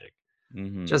tragic.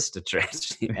 Just a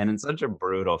tragedy, and in such a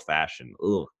brutal fashion.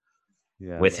 Ooh.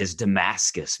 Yeah, with his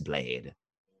Damascus blade,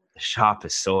 the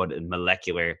sharpest sword in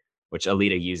molecular, which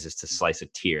Alita uses to slice a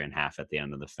tear in half at the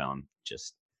end of the film.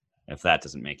 Just, if that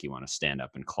doesn't make you want to stand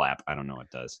up and clap, I don't know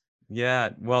what does. Yeah,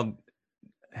 well,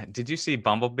 did you see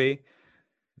Bumblebee?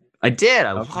 I did.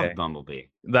 I love Bumblebee.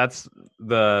 That's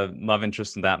the love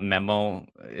interest in that. Memo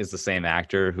is the same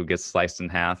actor who gets sliced in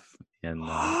half in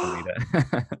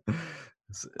Alita.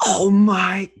 Oh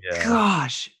my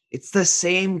gosh. It's the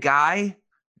same guy?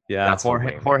 Yeah, that's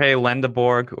Jorge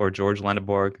Lendeborg, or George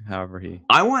Lendeborg, however he...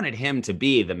 I wanted him to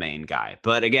be the main guy.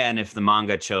 But again, if the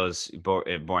manga chose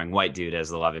boring white dude as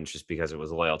the love interest because it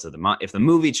was loyal to the if the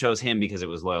movie chose him because it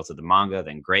was loyal to the manga,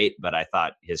 then great. But I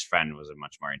thought his friend was a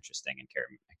much more interesting and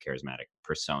charismatic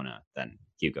persona than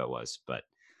Hugo was. But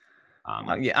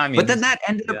yeah, I mean, but then that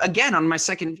ended up again on my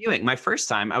second viewing. My first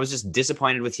time, I was just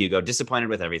disappointed with Hugo, disappointed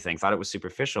with everything, thought it was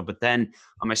superficial. But then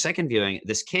on my second viewing,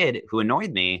 this kid who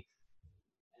annoyed me,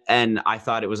 and I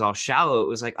thought it was all shallow. It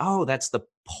was like, oh, that's the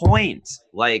point.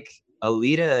 Like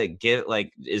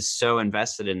Alita is so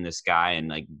invested in this guy and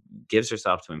like gives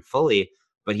herself to him fully,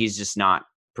 but he's just not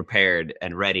prepared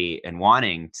and ready and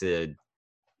wanting to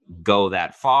go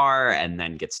that far, and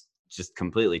then gets just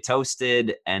completely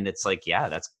toasted. And it's like, yeah,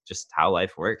 that's just how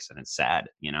life works, and it's sad,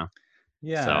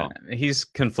 Yeah, so he's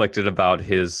conflicted about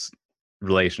his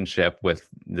relationship with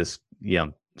this,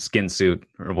 skin suit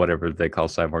or whatever they call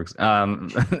cyborgs,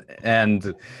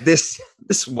 and this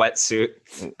wetsuit,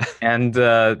 and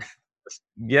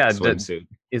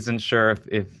isn't sure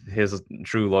if his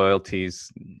true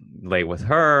loyalties lay with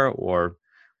her or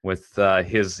with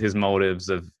his motives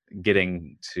of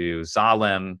getting to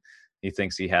Zalem. He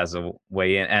thinks he has a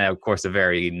way in, and of course a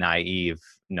very naive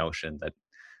notion that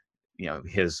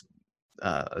his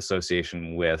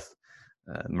association with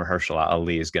Mahershala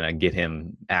Ali is going to get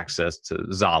him access to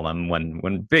Zalem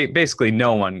when basically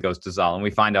no one goes to Zalem.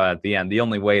 We find out at the end the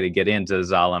only way to get into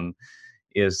Zalem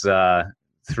is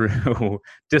through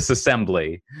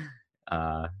disassembly,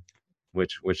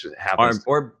 which happens,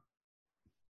 or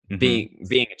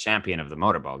being a champion of the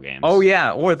motorball games. Oh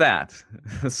yeah, or that.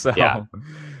 So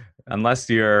unless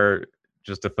you're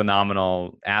just a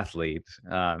phenomenal athlete,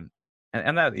 and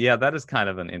that is kind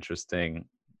of an interesting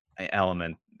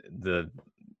element. The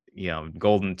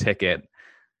golden ticket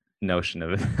notion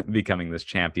of becoming this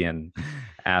champion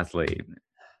athlete.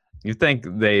 You think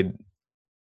it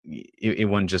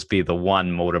wouldn't just be the one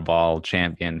motorball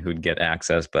champion who'd get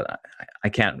access, but I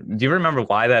can't. Do you remember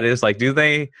why that is? Like, do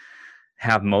they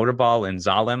have motorball in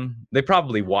Zalem? They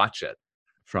probably watch it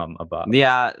from above.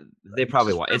 Yeah, they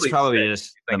probably watch. It's probably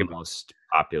just the most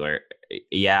popular.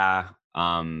 Yeah.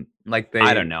 Like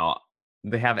I don't know.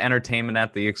 They have entertainment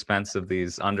at the expense of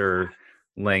these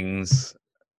underlings.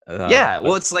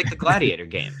 Well, it's like the gladiator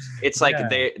games. It's like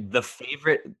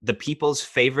the people's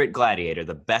favorite gladiator,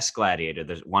 the best gladiator,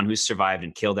 the one who survived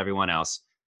and killed everyone else.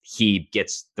 He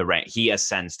gets the rank. He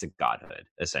ascends to godhood.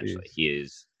 Essentially, He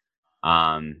is.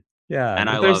 And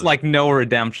there's like no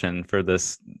redemption for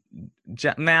this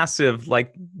massive,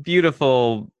 like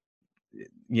beautiful,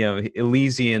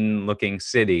 Elysian-looking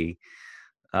city.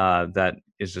 that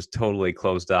is just totally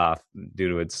closed off due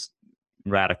to its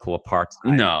radical apartheid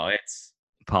No,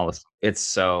 policy. it's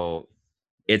so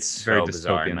Very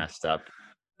bizarre and dystopian. messed up.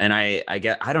 And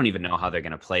I don't even know how they're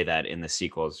going to play that in the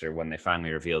sequels or when they finally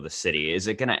reveal the city. Is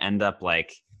it going to end up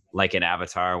like in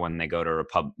Avatar when they go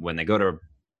to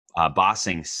Ba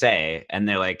Sing Se and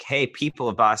they're like, "Hey, people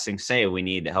of Ba Sing Se, we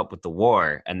need help with the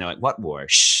war." And they're like, "What war?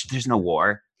 Shh, there's no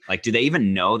war." Like, do they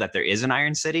even know that there is an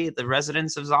Iron City, the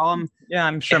residents of Zalem? Yeah,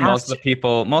 I'm sure most of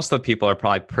the people are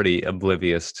probably pretty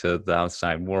oblivious to the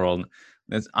outside world.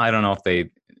 I don't know if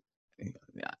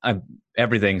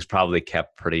everything's probably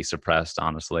kept pretty suppressed,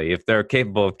 honestly. If they're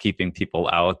capable of keeping people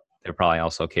out, they're probably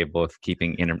also capable of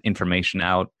keeping information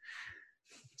out.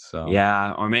 So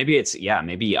yeah, or maybe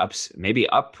maybe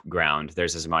up ground.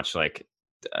 There's as much like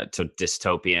to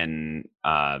dystopian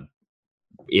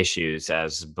issues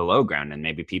as below ground, and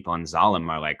maybe people in Zalem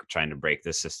are like trying to break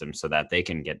the system so that they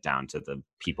can get down to the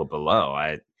people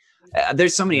below.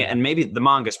 There's so many, and maybe the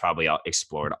manga's probably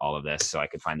explored all of this, so I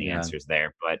could find the answers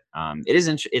there. But it is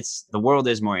it's the world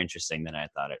is more interesting than I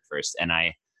thought at first, and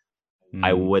I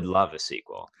would love a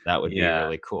sequel. That would be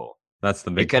really cool. That's the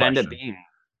big It could question. end up being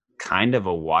kind of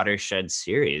a watershed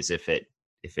series if it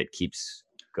keeps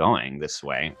going this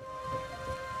way.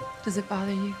 Does it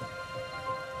bother you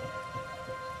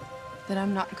that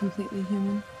I'm not completely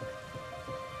human?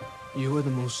 You are the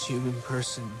most human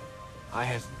person I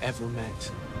have ever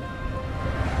met.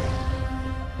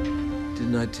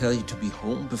 Didn't I tell you to be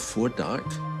home before dark?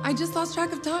 I just lost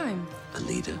track of time.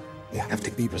 Alita, you have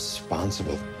to be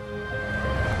responsible.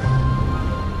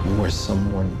 You are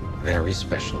someone very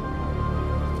special.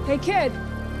 Hey, kid.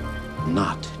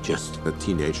 not just a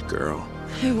teenage girl.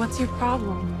 Hey, what's your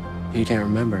problem? You can't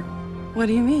remember. What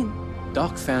do you mean?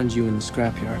 Doc found you in the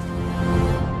scrapyard.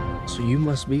 So you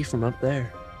must be from up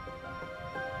there.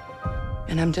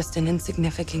 And I'm just an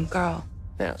insignificant girl.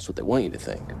 Yeah, that's what they want you to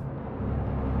think.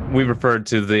 We referred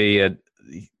to the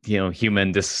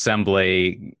human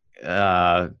disassembly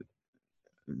that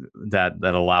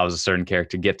allows a certain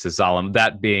character to get to Zalem,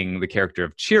 that being the character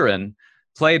of Chiron,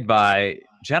 played by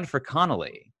Jennifer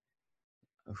Connelly,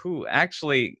 who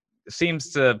actually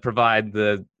seems to provide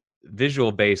the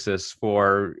visual basis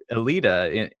for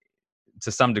Alita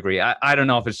to some degree. I don't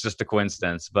know if it's just a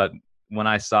coincidence, but when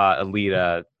I saw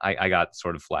Alita, I got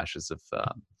sort of flashes of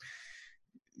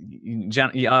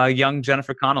young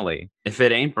Jennifer Connelly. If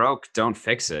it ain't broke, don't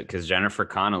fix it, because Jennifer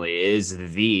Connelly is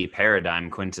the paradigm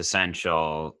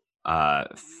quintessential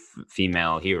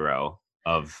female hero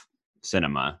of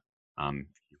cinema, and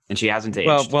she hasn't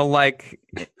aged. Well, like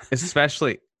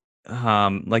especially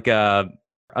like a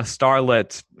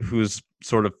starlet who's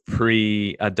sort of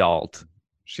pre-adult.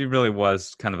 She really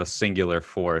was kind of a singular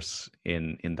force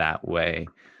in that way,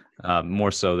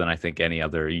 more so than I think any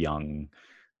other young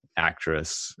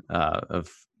actress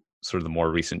of sort of the more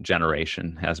recent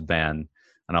generation has been.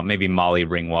 I don't know, maybe Molly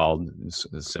Ringwald is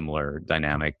a similar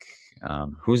dynamic.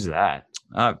 Who's that?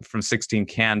 From 16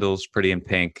 Candles, Pretty in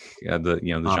Pink, the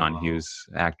John Hughes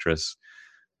actress.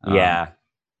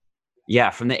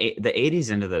 Yeah, from the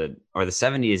 80s into the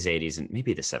 70s, 80s, and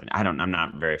maybe the 70s. I'm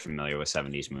not very familiar with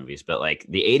 70s movies, but like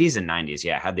the 80s and 90s,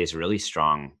 had these really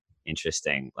strong,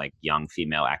 interesting, like young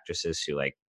female actresses who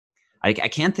like I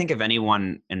can't think of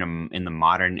anyone in the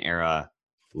modern era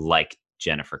like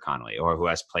Jennifer Connelly or who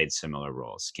has played similar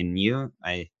roles. Can you?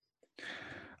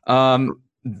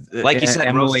 Like you said,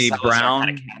 Emily Rosa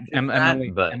Brown,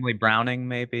 but Emily Browning,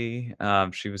 maybe.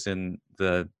 She was in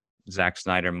the Zack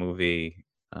Snyder movie,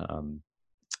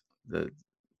 the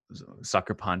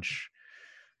Sucker Punch,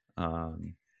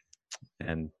 and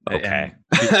she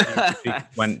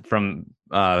went from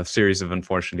a series of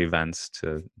unfortunate events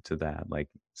to that. Like,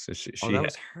 so she that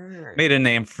was her. Made a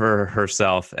name for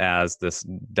herself as this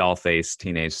doll-faced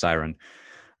teenage siren,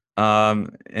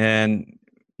 and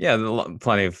yeah,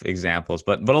 plenty of examples,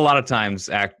 but a lot of times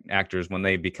actors, when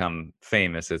they become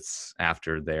famous, it's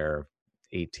after they're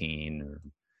 18, or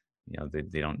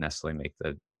they don't necessarily make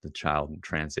the child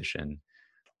transition.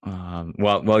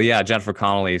 Yeah, Jennifer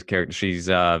Connelly's character, she's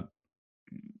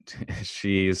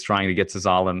trying to get to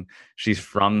Zalem. She's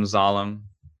from Zalem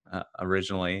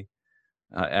originally,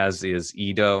 as is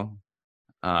Ido,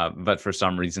 but for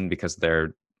some reason, because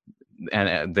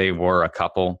they were a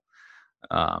couple,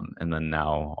 and then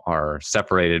now are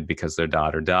separated because their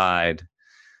daughter died,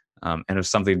 and it was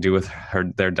something to do with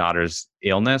their daughter's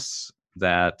illness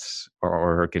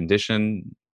or her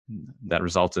condition that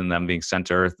resulted in them being sent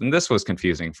to Earth. And this was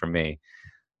confusing for me.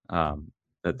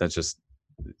 That just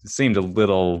seemed a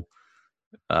little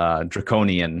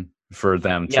draconian for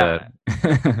them Yeah.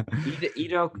 to.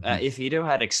 Ito, if Ito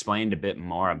had explained a bit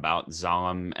more about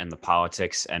Zalem and the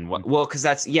politics and well, because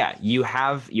that's you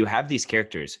have these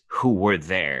characters who were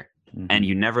there, and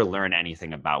you never learn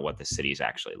anything about what the city's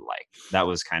actually like. That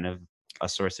was kind of a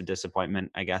source of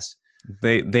disappointment, I guess.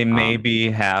 They maybe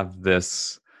have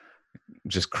this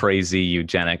just crazy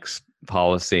eugenics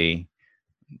policy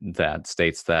that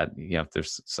states that if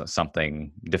there's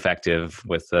something defective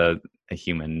with a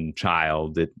human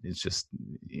child, it's just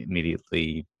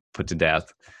immediately put to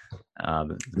death.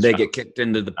 They get kicked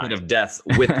into the pit of death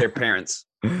with their parents.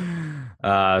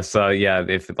 So yeah,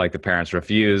 if like the parents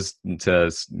refuse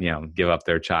to give up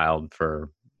their child for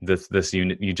this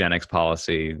eugenics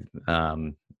policy,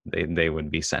 they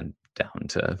would be sent down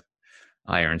to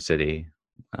Iron City.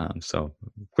 So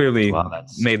clearly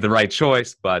made the right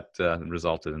choice, but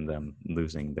resulted in them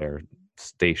losing their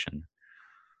station.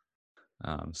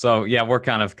 So yeah, we're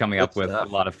kind of coming up with a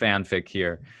lot of fanfic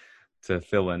here to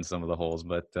fill in some of the holes,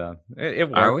 but it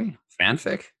worked. Are we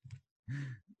fanfic?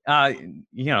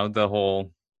 The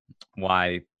whole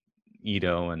why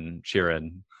Ito and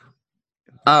Shirin.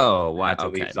 Oh, why?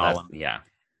 Okay, Zalem. Yeah.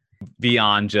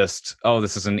 Beyond just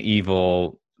this is an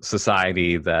evil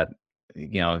society that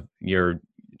your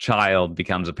child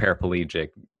becomes a paraplegic.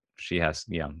 She has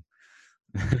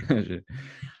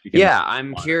Yeah,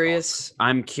 I'm curious.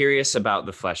 I'm curious about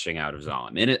the fleshing out of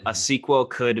Zalem. A sequel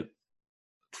could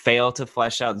fail to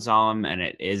flesh out Zalem, and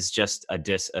it is just a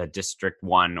District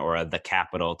 1 or the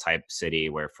capital type city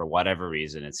where, for whatever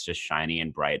reason, it's just shiny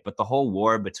and bright. But the whole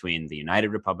war between the United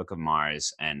Republic of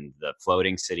Mars and the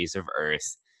floating cities of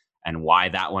Earth, and why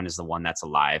that one is the one that's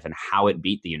alive, and how it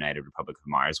beat the United Republic of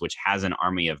Mars, which has an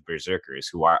army of berserkers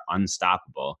who are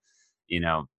unstoppable,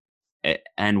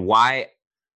 and why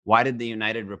did the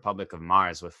United Republic of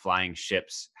Mars with flying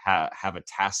ships have a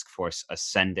task force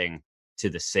ascending to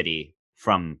the city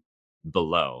from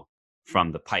below,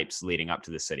 from the pipes leading up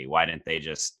to the city? Why didn't they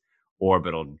just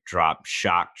orbital drop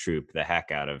shock troop the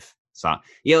heck out of? So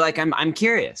I'm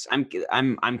curious.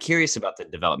 I'm curious about the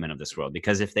development of this world,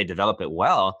 because if they develop it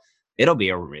well, it'll be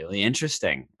a really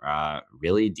interesting,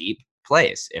 really deep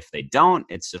place. If they don't,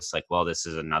 it's just like, well, this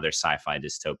is another sci-fi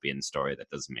dystopian story that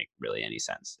doesn't make really any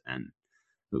sense, and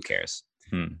who cares?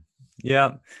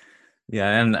 Yeah,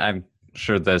 and I'm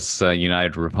sure this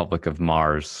United Republic of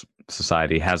Mars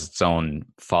society has its own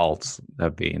faults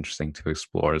that'd be interesting to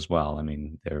explore as well. I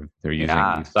mean, they're using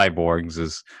these cyborgs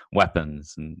as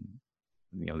weapons, and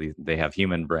they have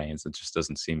human brains. It just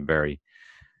doesn't seem very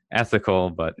ethical,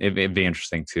 but it'd be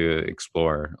interesting to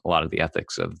explore a lot of the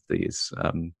ethics of these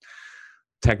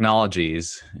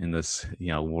technologies in this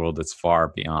world that's far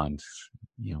beyond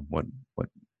what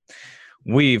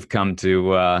we've come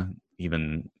to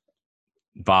even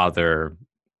bother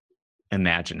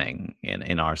imagining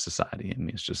in our society. I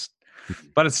mean, it's just,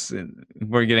 but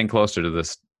we're getting closer to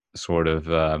this sort of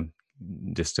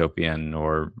dystopian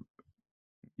or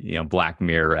Black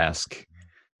Mirror-esque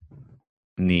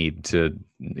need to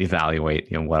evaluate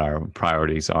what our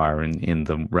priorities are in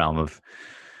the realm of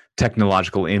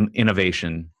technological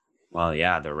innovation. Well,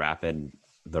 yeah, the rapid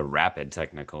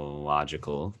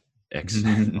technological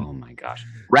oh my gosh,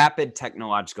 rapid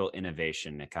technological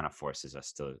innovation. It kind of forces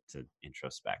us to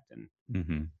introspect and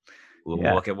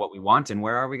look at what we want and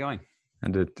where are we going.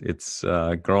 And it's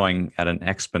growing at an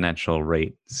exponential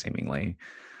rate, seemingly,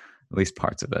 at least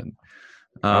parts of it.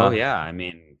 I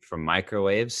mean, from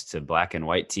microwaves to black and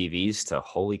white TVs to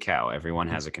holy cow, everyone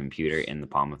has a computer in the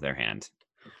palm of their hand.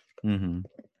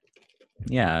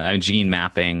 Yeah, gene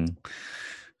mapping,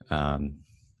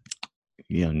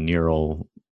 neural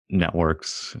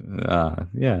networks,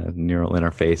 neural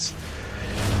interface.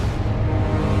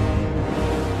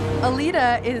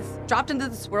 Alita is dropped into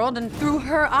this world, and through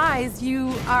her eyes,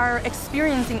 you are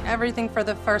experiencing everything for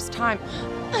the first time.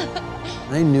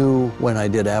 I knew when I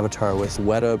did Avatar with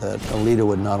Weta that Alita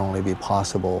would not only be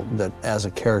possible, that as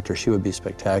a character, she would be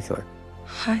spectacular.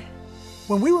 Hi.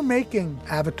 When we were making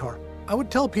Avatar, I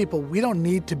would tell people we don't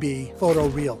need to be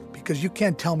photoreal, because you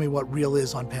can't tell me what real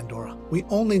is on Pandora. We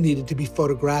only needed to be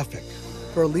photographic.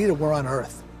 For Alita, we're on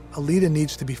Earth. Alita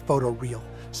needs to be photoreal,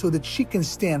 so that she can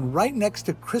stand right next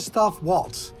to Christoph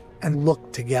Waltz and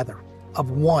look together, of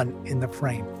one in the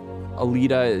frame.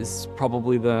 Alita is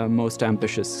probably the most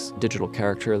ambitious digital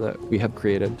character that we have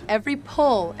created. Every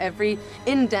pull, every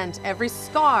indent, every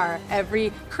scar,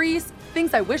 every crease,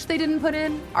 things I wish they didn't put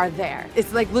in are there.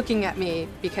 It's like looking at me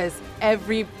because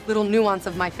every little nuance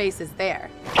of my face is there.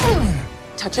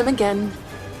 Touch him again,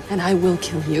 and I will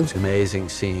kill you. It's amazing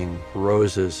seeing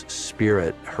Rose's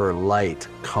spirit, her light,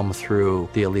 come through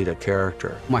the Alita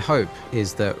character. My hope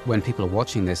is that when people are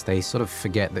watching this, they sort of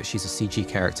forget that she's a CG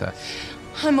character.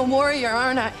 I'm a warrior,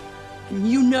 aren't I?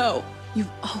 And you know, you've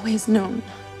always known.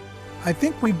 I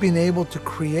think we've been able to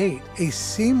create a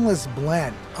seamless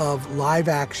blend of live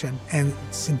action and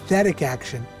synthetic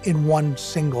action in one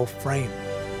single frame.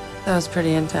 That was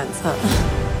pretty intense, huh?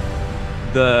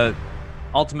 The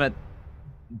ultimate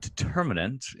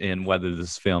determinant in whether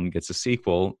this film gets a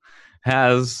sequel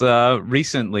has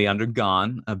recently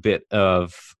undergone a bit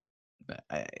of,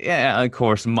 of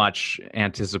course, much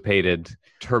anticipated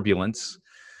turbulence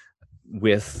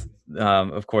with,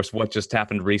 of course, what just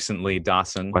happened recently,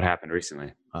 Dawson. What happened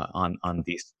recently? On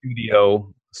the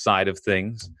studio side of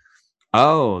things.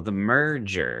 Oh, the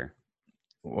merger.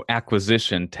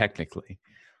 Acquisition, technically.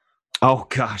 Oh,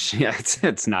 gosh. Yeah,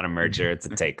 it's not a merger. It's a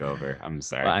takeover. I'm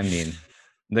sorry. I mean,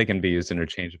 they can be used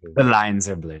interchangeably. The lines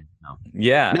are blurred. No.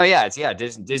 Yeah. No, yeah.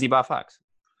 Disney bought Fox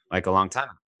like a long time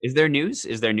ago. Is there news?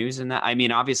 Is there news in that? I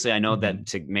mean, obviously, I know that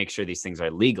to make sure these things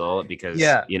are legal because,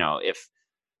 Teddy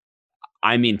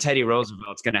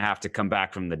Roosevelt's going to have to come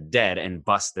back from the dead and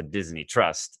bust the Disney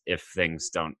trust if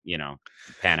things don't,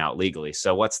 pan out legally.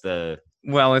 So what's the...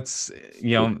 Well, it's,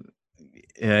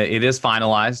 it is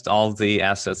finalized. All the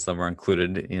assets that were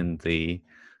included in the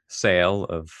sale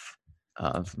of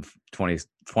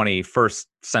 21st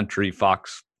Century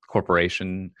Fox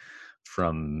Corporation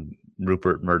from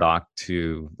Rupert Murdoch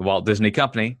to the Walt Disney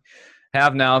Company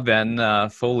have now been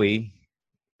fully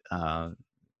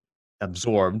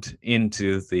absorbed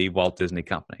into the Walt Disney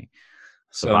Company.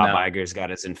 So Bob Iger's got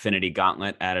his Infinity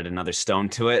Gauntlet, added another stone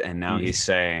to it, and now he's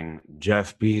saying,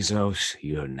 Jeff Bezos,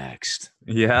 you're next.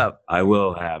 Yeah. I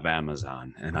will have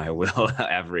Amazon, and I will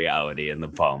have reality in the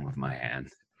palm of my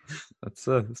hand. It's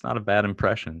not a bad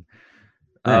impression.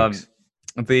 Thanks.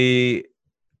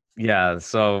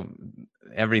 So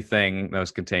everything that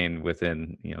was contained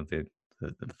within,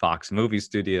 the Fox movie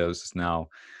studios is now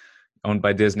owned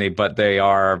by Disney, but they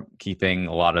are keeping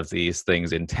a lot of these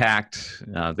things intact.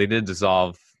 They did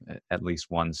dissolve at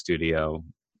least one studio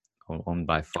owned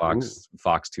by Fox,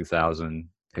 Fox 2000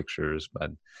 Pictures, but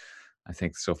I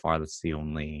think so far that's the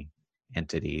only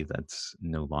entity that's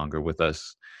no longer with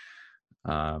us.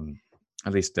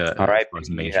 At least, all right.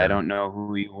 I don't know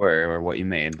who you were or what you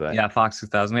made, but yeah, Fox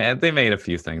 2000. They made a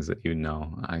few things that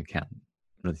I can't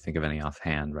really think of any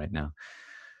offhand right now.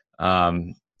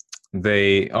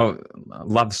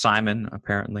 Love, Simon,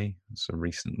 apparently it's a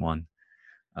recent one.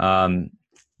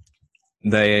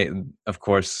 They, of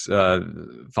course,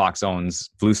 Fox owns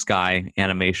Blue Sky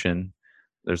Animation.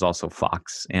 There's also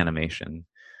Fox Animation,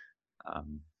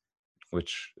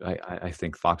 which I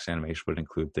think Fox Animation would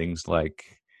include things like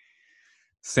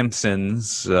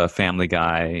Simpsons, Family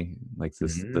Guy, like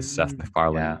the Seth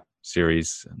MacFarlane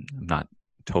series. I'm not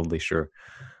totally sure.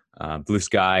 Blue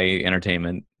Sky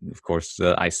Entertainment, of course,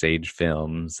 Ice Age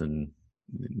films, and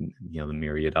the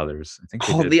myriad others. I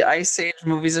think the Ice Age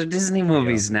movies are Disney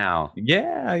movies now.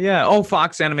 Yeah. Oh,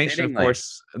 Fox Animation, of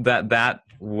course. That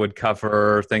would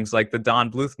cover things like the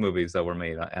Don Bluth movies that were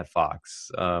made at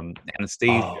Fox.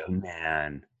 Anastasia. Oh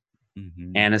man,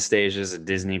 Anastasia's a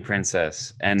Disney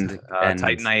princess, and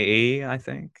Titan IA, I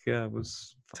think,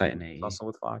 was Titan IA also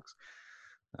with Fox.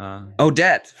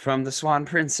 Odette from The Swan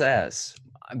Princess.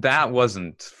 That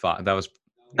wasn't Fox. That was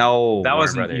that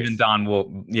wasn't even Don.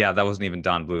 That wasn't even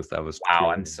Don Bluth. That was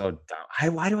I'm so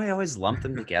dumb. Why do I always lump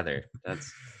them together?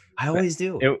 I always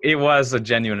do. It was a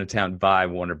genuine attempt by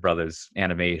Warner Brothers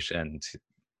Animation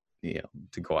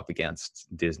to go up against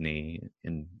Disney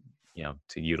and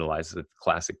to utilize the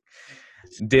classic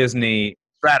Disney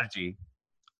strategy.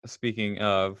 Speaking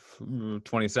of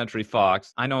 20th Century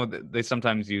Fox, I know that they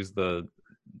sometimes use the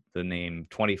name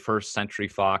 21st Century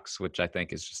Fox, which I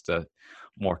think is just a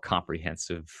more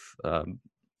comprehensive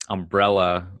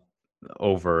umbrella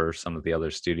over some of the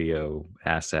other studio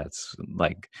assets,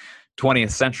 like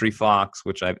 20th Century Fox,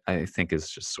 which I think is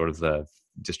just sort of the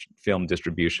film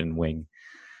distribution wing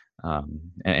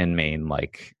and main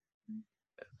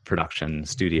production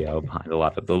studio behind a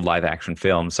lot of the live action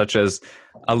films, such as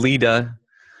Alita.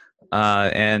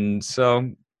 And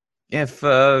so if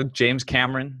James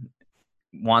Cameron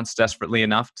wants desperately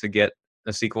enough to get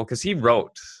a sequel, because he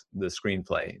wrote the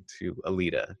screenplay to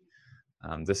Alita,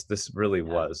 this really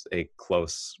was a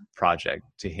close project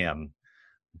to him,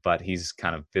 but he's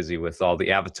kind of busy with all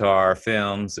the Avatar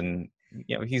films, and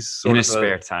he's sort in of his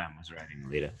spare time was writing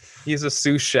Alita. He's a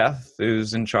sous chef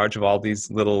who's in charge of all these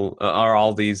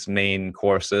all these main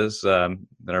courses that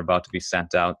are about to be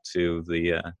sent out to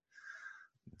the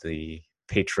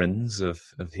patrons of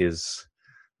his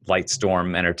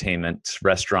Lightstorm Entertainment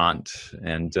restaurant,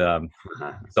 and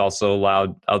it's also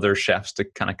allowed other chefs to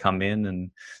kind of come in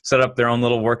and set up their own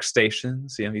little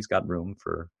workstations. He's got room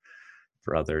for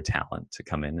other talent to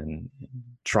come in and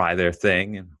try their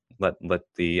thing, and let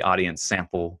the audience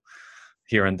sample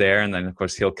here and there. And then of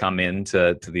course he'll come in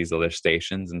to these other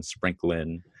stations and sprinkle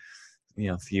in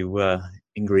a few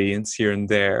ingredients here and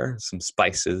there, some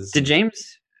spices.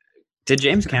 Did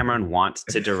James Cameron want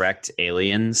to direct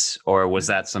Aliens, or was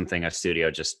that something a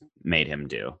studio just made him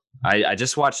do? I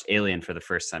just watched Alien for the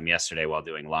first time yesterday while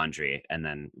doing laundry, and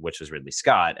then which was Ridley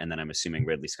Scott, and then I'm assuming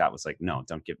Ridley Scott was like, "No,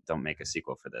 don't make a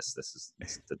sequel for this. This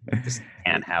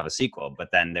can't have a sequel." But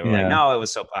then they were like, "No, it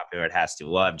was so popular, it has to.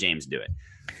 We'll have James do it."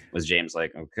 Was James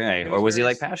like, okay, or was he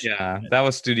like passionate? Yeah, that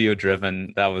was studio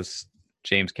driven. That was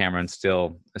James Cameron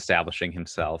still establishing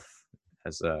himself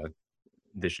as a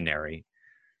visionary.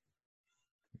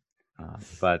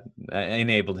 But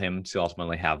enabled him to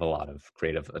ultimately have a lot of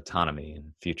creative autonomy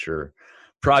in future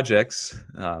projects.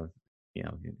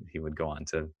 He would go on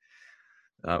to,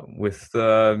 with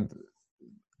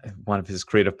one of his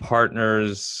creative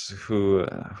partners, who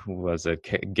was a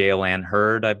Gale Ann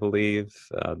Hurd, I believe.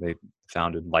 They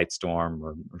founded Lightstorm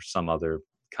or some other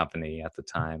company at the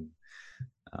time.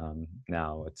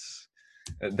 Now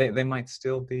they might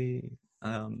still be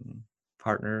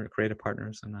creative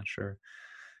partners. I'm not sure.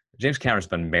 James Cameron's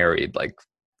been married like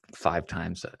 5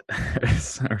 times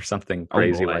or something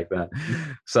crazy like that.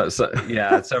 So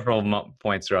yeah, at several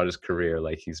points throughout his career,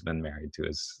 like he's been married to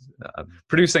his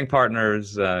producing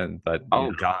partners. But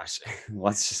gosh,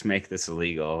 let's just make this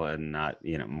illegal and not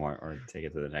more, or take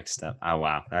it to the next step. Oh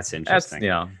wow, that's interesting.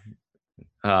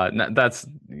 That's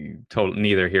total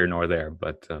neither here nor there,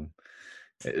 but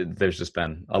there's just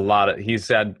been a lot of. He's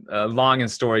had a long and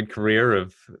storied career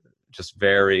of just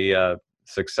very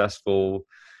successful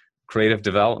creative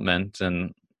development,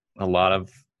 and a lot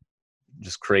of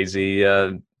just crazy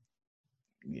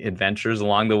adventures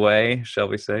along the way, shall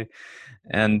we say.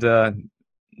 And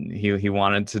he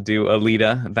wanted to do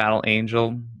Alita, Battle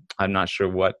Angel. I'm not sure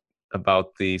what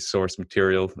about the source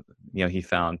material he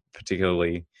found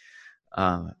particularly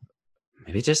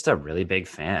maybe just a really big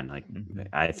fan. Like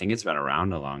I think it's been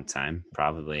around a long time,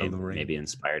 probably maybe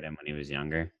inspired him when he was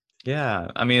younger.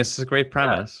 Yeah, I mean, it's a great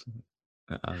premise.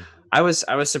 I was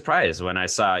surprised when I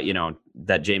saw,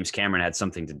 that James Cameron had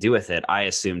something to do with it. I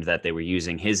assumed that they were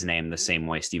using his name the same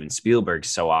way Steven Spielberg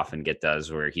so often does,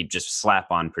 where he'd just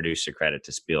slap on producer credit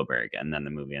to Spielberg, and then the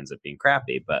movie ends up being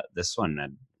crappy. But this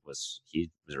one was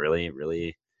really,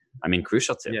 really,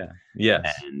 crucial to. Yeah.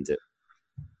 Yes. And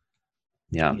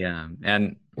yeah,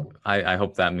 and I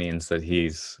hope that means that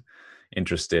he's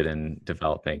interested in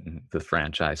developing the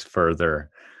franchise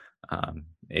further.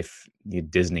 If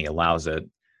Disney allows it.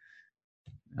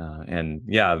 And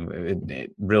yeah,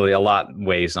 it really a lot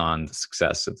weighs on the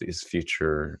success of these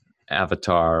future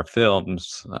Avatar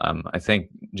films. I think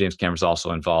James Cameron's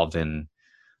also involved in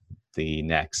the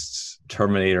next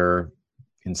Terminator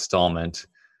installment.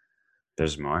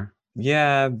 There's more?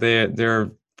 Yeah,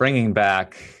 they're bringing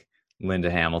back Linda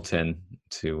Hamilton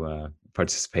to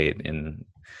participate in.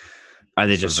 Are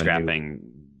they just scrapping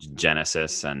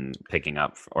Genesis and picking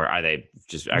up, or are they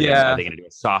are they going to do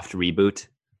a soft reboot?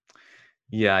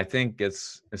 Yeah, I think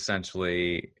it's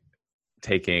essentially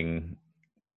taking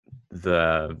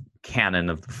the canon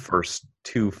of the first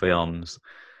 2 films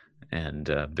and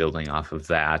building off of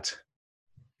that.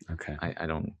 Okay. I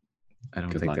don't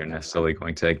think they're necessarily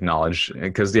going to acknowledge,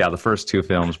 because the first 2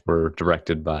 films were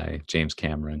directed by James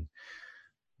Cameron.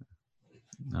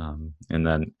 And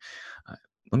then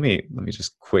let me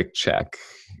just quick check.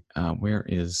 Where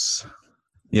is?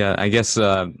 Yeah, I guess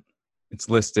it's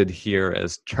listed here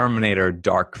as Terminator: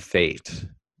 Dark Fate,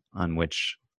 on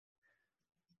which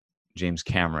James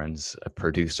Cameron's a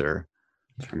producer.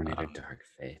 Terminator: Dark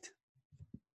Fate.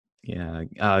 Yeah,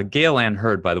 Gale Ann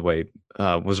Hurd, by the way,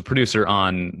 was a producer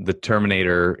on the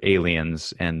Terminator,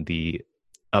 Aliens, and the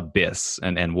Abyss,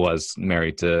 and was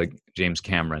married to James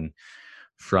Cameron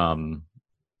from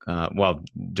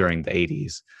during the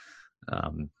 80s.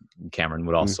 Cameron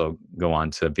would also go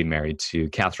on to be married to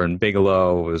Catherine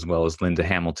Bigelow, as well as Linda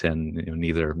Hamilton.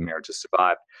 Neither marriages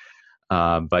survived.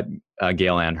 But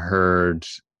Gale Ann Hurd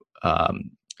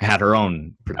had her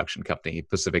own production company,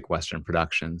 Pacific Western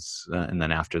Productions. And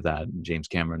then after that, James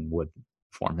Cameron would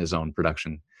form his own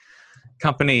production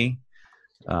company,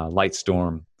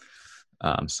 Lightstorm.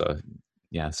 So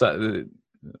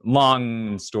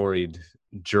long storied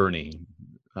journey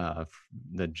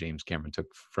that James Cameron took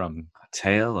from a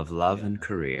tale of love and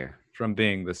career, from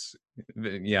being this.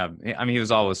 Yeah, I mean, he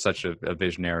was always such a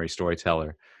visionary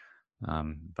storyteller,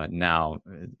 but now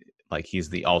like he's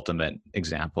the ultimate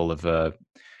example of a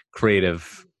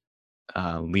creative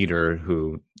leader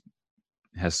who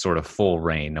has sort of full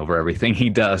reign over everything he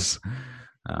does.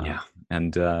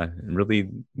 And really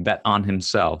bet on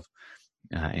himself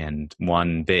and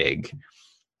won big.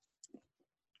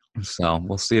 So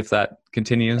we'll see if that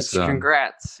continues.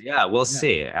 Congrats. Yeah, we'll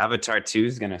see. Avatar 2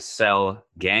 is going to sell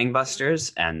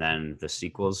gangbusters, and then the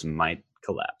sequels might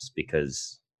collapse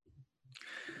because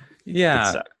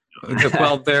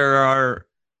well, there are,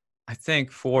 I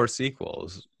think, 4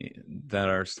 sequels that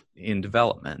are in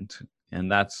development,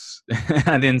 and that's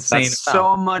an insane That's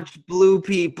so much blue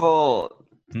people.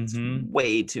 Mm-hmm.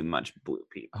 Way too much blue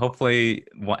people. Hopefully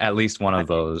at least one of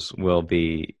those will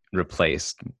be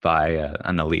replaced by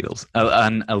an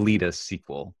Alita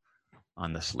sequel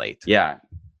on the slate. Yeah,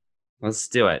 let's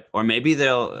do it. Or maybe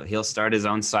he'll start his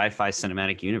own sci-fi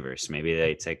cinematic universe. Maybe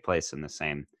they take place in the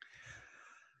same.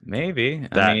 Maybe.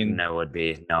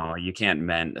 No, you can't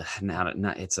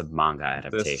it's a manga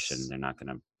adaptation. They're not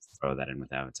going to throw that in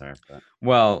with Avatar. But.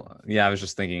 Well, yeah, I was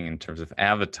just thinking in terms of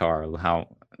Avatar,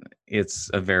 how it's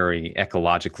a very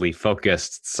ecologically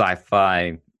focused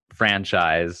sci-fi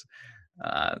franchise,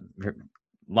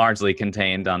 largely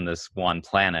contained on this one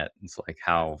planet. It's like,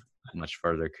 how much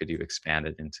further could you expand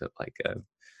it into like a,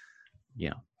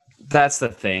 That's the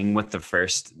thing with the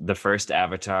first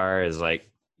Avatar is like,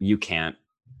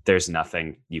 there's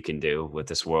nothing you can do with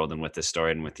this world and with this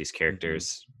story and with these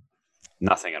characters.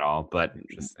 Nothing at all. But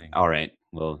all right,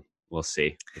 we'll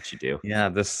see what you do. Yeah,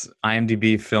 this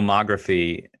IMDb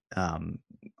filmography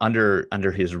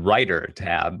under his writer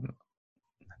tab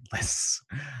lists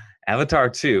Avatar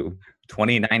 2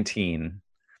 2019,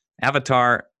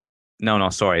 Avatar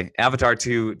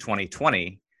 2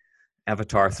 2020,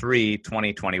 Avatar 3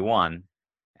 2021,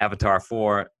 Avatar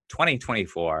 4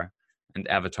 2024, and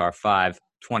Avatar 5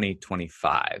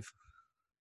 2025.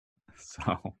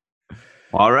 So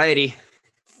all righty.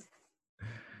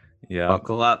 Yeah,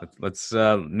 buckle up. Let's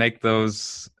make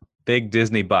those big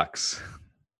Disney bucks.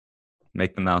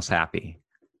 Make the mouse happy.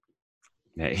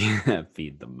 Hey,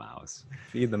 feed the mouse.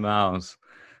 Feed the mouse.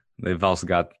 They've also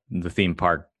got the theme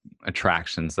park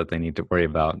attractions that they need to worry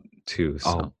about too. So.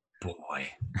 Oh boy.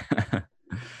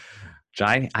 Which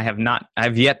I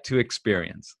have yet to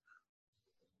experience.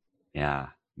 Yeah.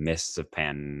 Mists of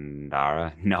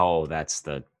Pandora. No, that's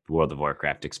the World of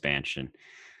Warcraft expansion.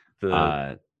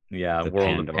 The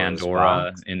World of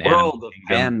Pandora in World of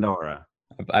Pandora,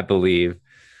 I believe.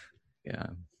 Yeah.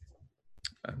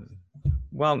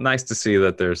 Well, nice to see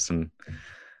that there's some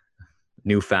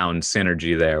newfound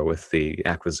synergy there with the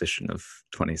acquisition of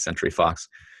 20th Century Fox.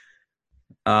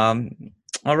 All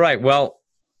right. Well,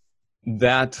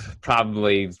 that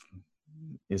probably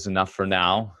is enough for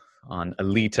now on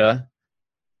Alita,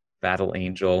 Battle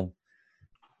Angel.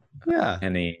 Yeah.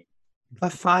 A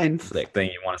fine flick. Thing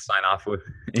you want to sign off with?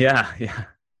 Yeah.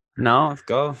 No,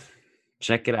 go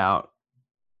check it out.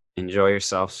 Enjoy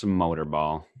yourself some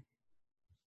Motorball.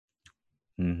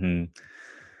 Mm-hmm.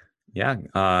 Yeah,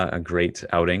 a great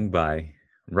outing by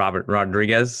Robert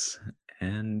Rodriguez,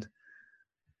 and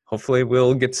hopefully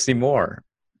we'll get to see more.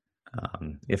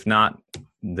 If not,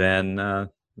 then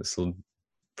this will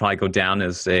probably go down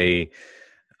as a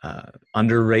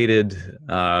underrated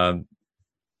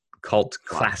cult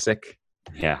classic.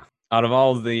 Yeah. Out of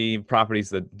all the properties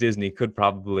that Disney could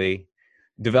probably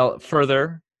develop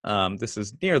further, this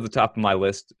is near the top of my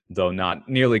list, though not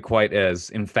nearly quite as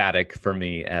emphatic for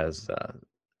me as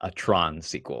a Tron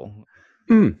sequel.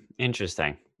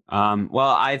 Interesting.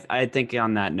 Well, I think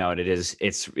on that note,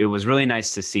 it was really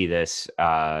nice to see this,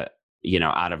 out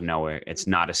of nowhere. It's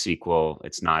not a sequel.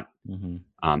 It's not.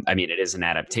 I mean, it is an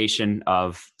adaptation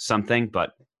of something,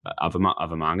 but of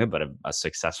a manga, but a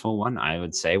successful one, I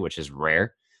would say, which is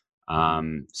rare.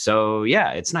 So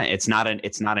yeah, it's not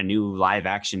a new live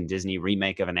action Disney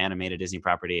remake of an animated Disney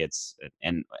property.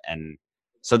 And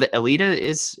so the Alita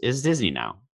is Disney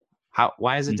now.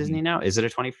 Why is it Disney now? Is it a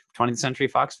 20th Century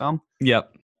Fox film?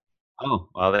 Yep. Oh,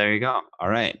 well, there you go. All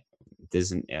right.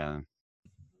 Disney,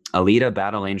 Alita,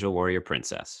 Battle Angel, Warrior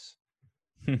Princess.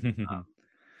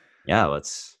 Yeah,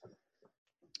 let's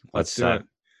do it.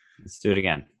 Let's do it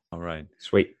again. All right.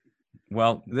 Sweet.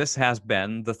 Well, this has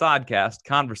been the Thodcast,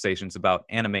 conversations about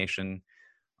animation,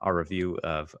 our review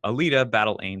of Alita,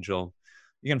 Battle Angel.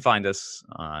 You can find us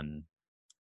on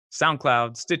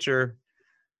SoundCloud, Stitcher,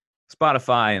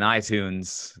 Spotify, and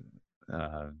iTunes.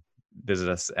 Visit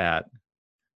us at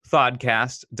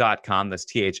thodcast.com. That's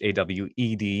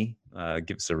THAWED.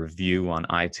 Give us a review on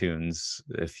iTunes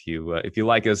if you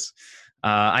like us.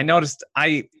 I noticed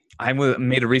I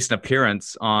made a recent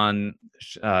appearance on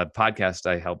a podcast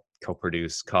I helped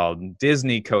co-produced called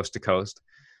Disney Coast to Coast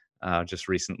just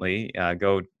recently.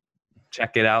 Go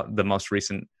check it out. The most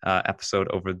recent episode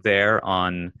over there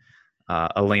on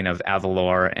Elena of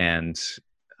Avalor and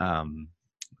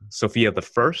Sophia the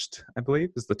First, I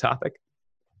believe, is the topic.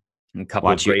 A couple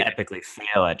Watch of you epically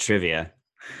fail at trivia.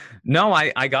 No,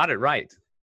 I got it right.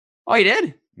 Oh, you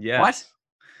did? Yeah. What?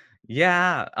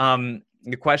 Yeah.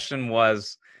 The question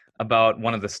was about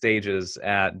one of the stages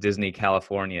at Disney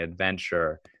California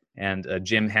Adventure and a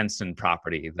Jim Henson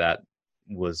property that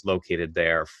was located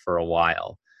there for a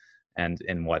while, and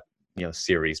in what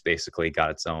series basically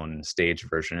got its own stage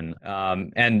version.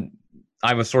 And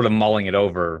I was sort of mulling it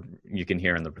over. You can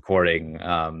hear in the recording,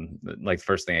 like the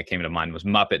first thing that came to mind was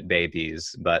Muppet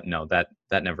Babies, but no, that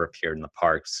never appeared in the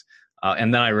parks.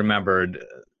 And then I remembered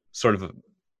sort of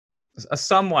a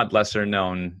somewhat lesser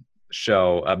known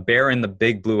show, Bear in the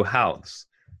Big Blue House,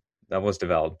 that was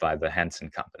developed by the Henson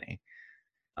Company.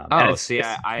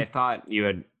 I thought you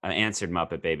had answered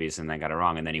Muppet Babies and then got it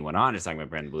wrong, and then you went on to talk about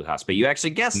Bear in the Blue House, but you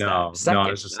actually guessed that. No, I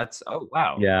was just, that's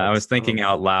wow. Yeah, I was thinking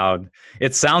out loud.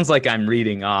 It sounds like I'm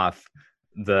reading off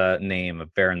the name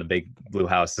of Bear in the Big Blue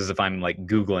House as if I'm like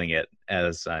Googling it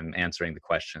as I'm answering the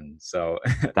question. So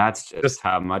that's just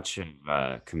how much of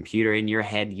a computer in your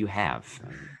head you have.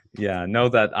 Yeah, know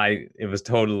that it was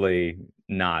totally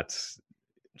not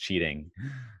cheating.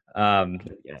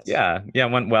 Yes. Yeah,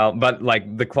 went well, but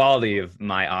like the quality of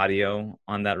my audio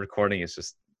on that recording is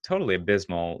just totally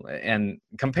abysmal, and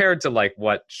compared to like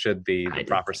what should be the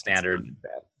proper standard.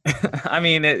 I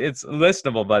mean, it's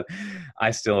listenable, but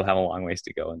I still have a long ways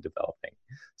to go in developing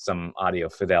some audio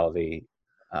fidelity.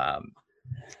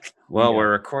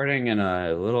 We're recording in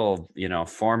a little,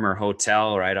 former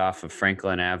hotel right off of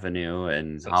Franklin Avenue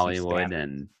in Hollywood,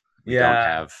 and we don't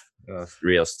have a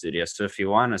real studio. So if you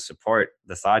want to support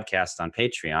the Thodcast on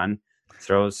Patreon,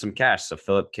 throw some cash so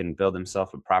Philip can build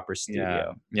himself a proper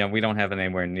studio. Yeah, we don't have it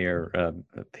anywhere near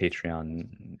Patreon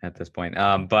at this point.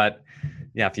 But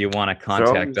yeah, if you want to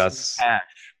contact us cash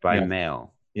by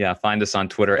mail. Yeah, find us on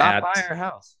Twitter by our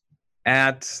house.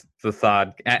 at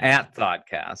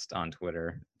Thodcast on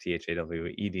Twitter,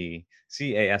 THAWEDCAST.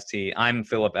 I'm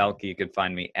Philip Elke. You can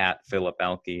find me at Philip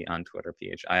Elke on Twitter,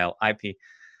 PHILIPEHLKE.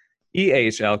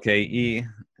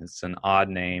 It's an odd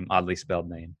name, oddly spelled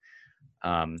name.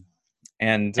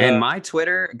 And my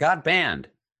Twitter got banned.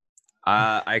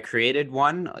 I created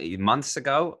one months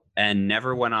ago and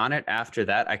never went on it after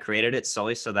that. I created it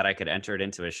solely so that I could enter it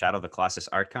into a Shadow of the Colossus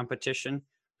art competition.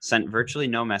 Sent virtually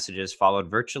no messages, followed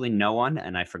virtually no one,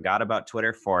 and I forgot about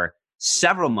Twitter for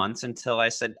several months until I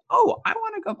said, oh, I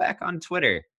want to go back on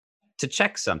Twitter to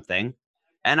check something,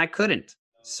 and I couldn't.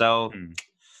 So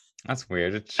that's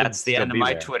weird. That's the end of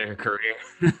my Twitter career.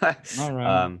 All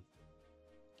right.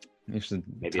 You should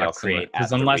maybe I'll create,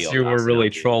 because unless you were really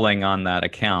trolling on that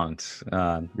account.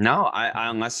 No,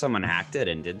 I unless someone hacked it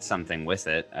and did something with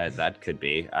it, that could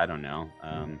be. I don't know.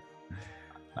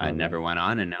 I never went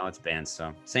on, and now it's banned.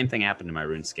 So same thing happened to my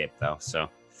RuneScape, though. So,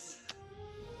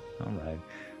 all right.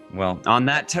 Well, on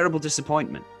that terrible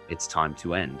disappointment, it's time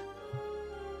to end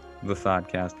the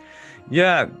Thodcast.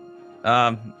 Yeah.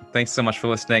 Thanks so much for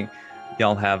listening.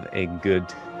 Y'all have a good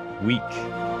week.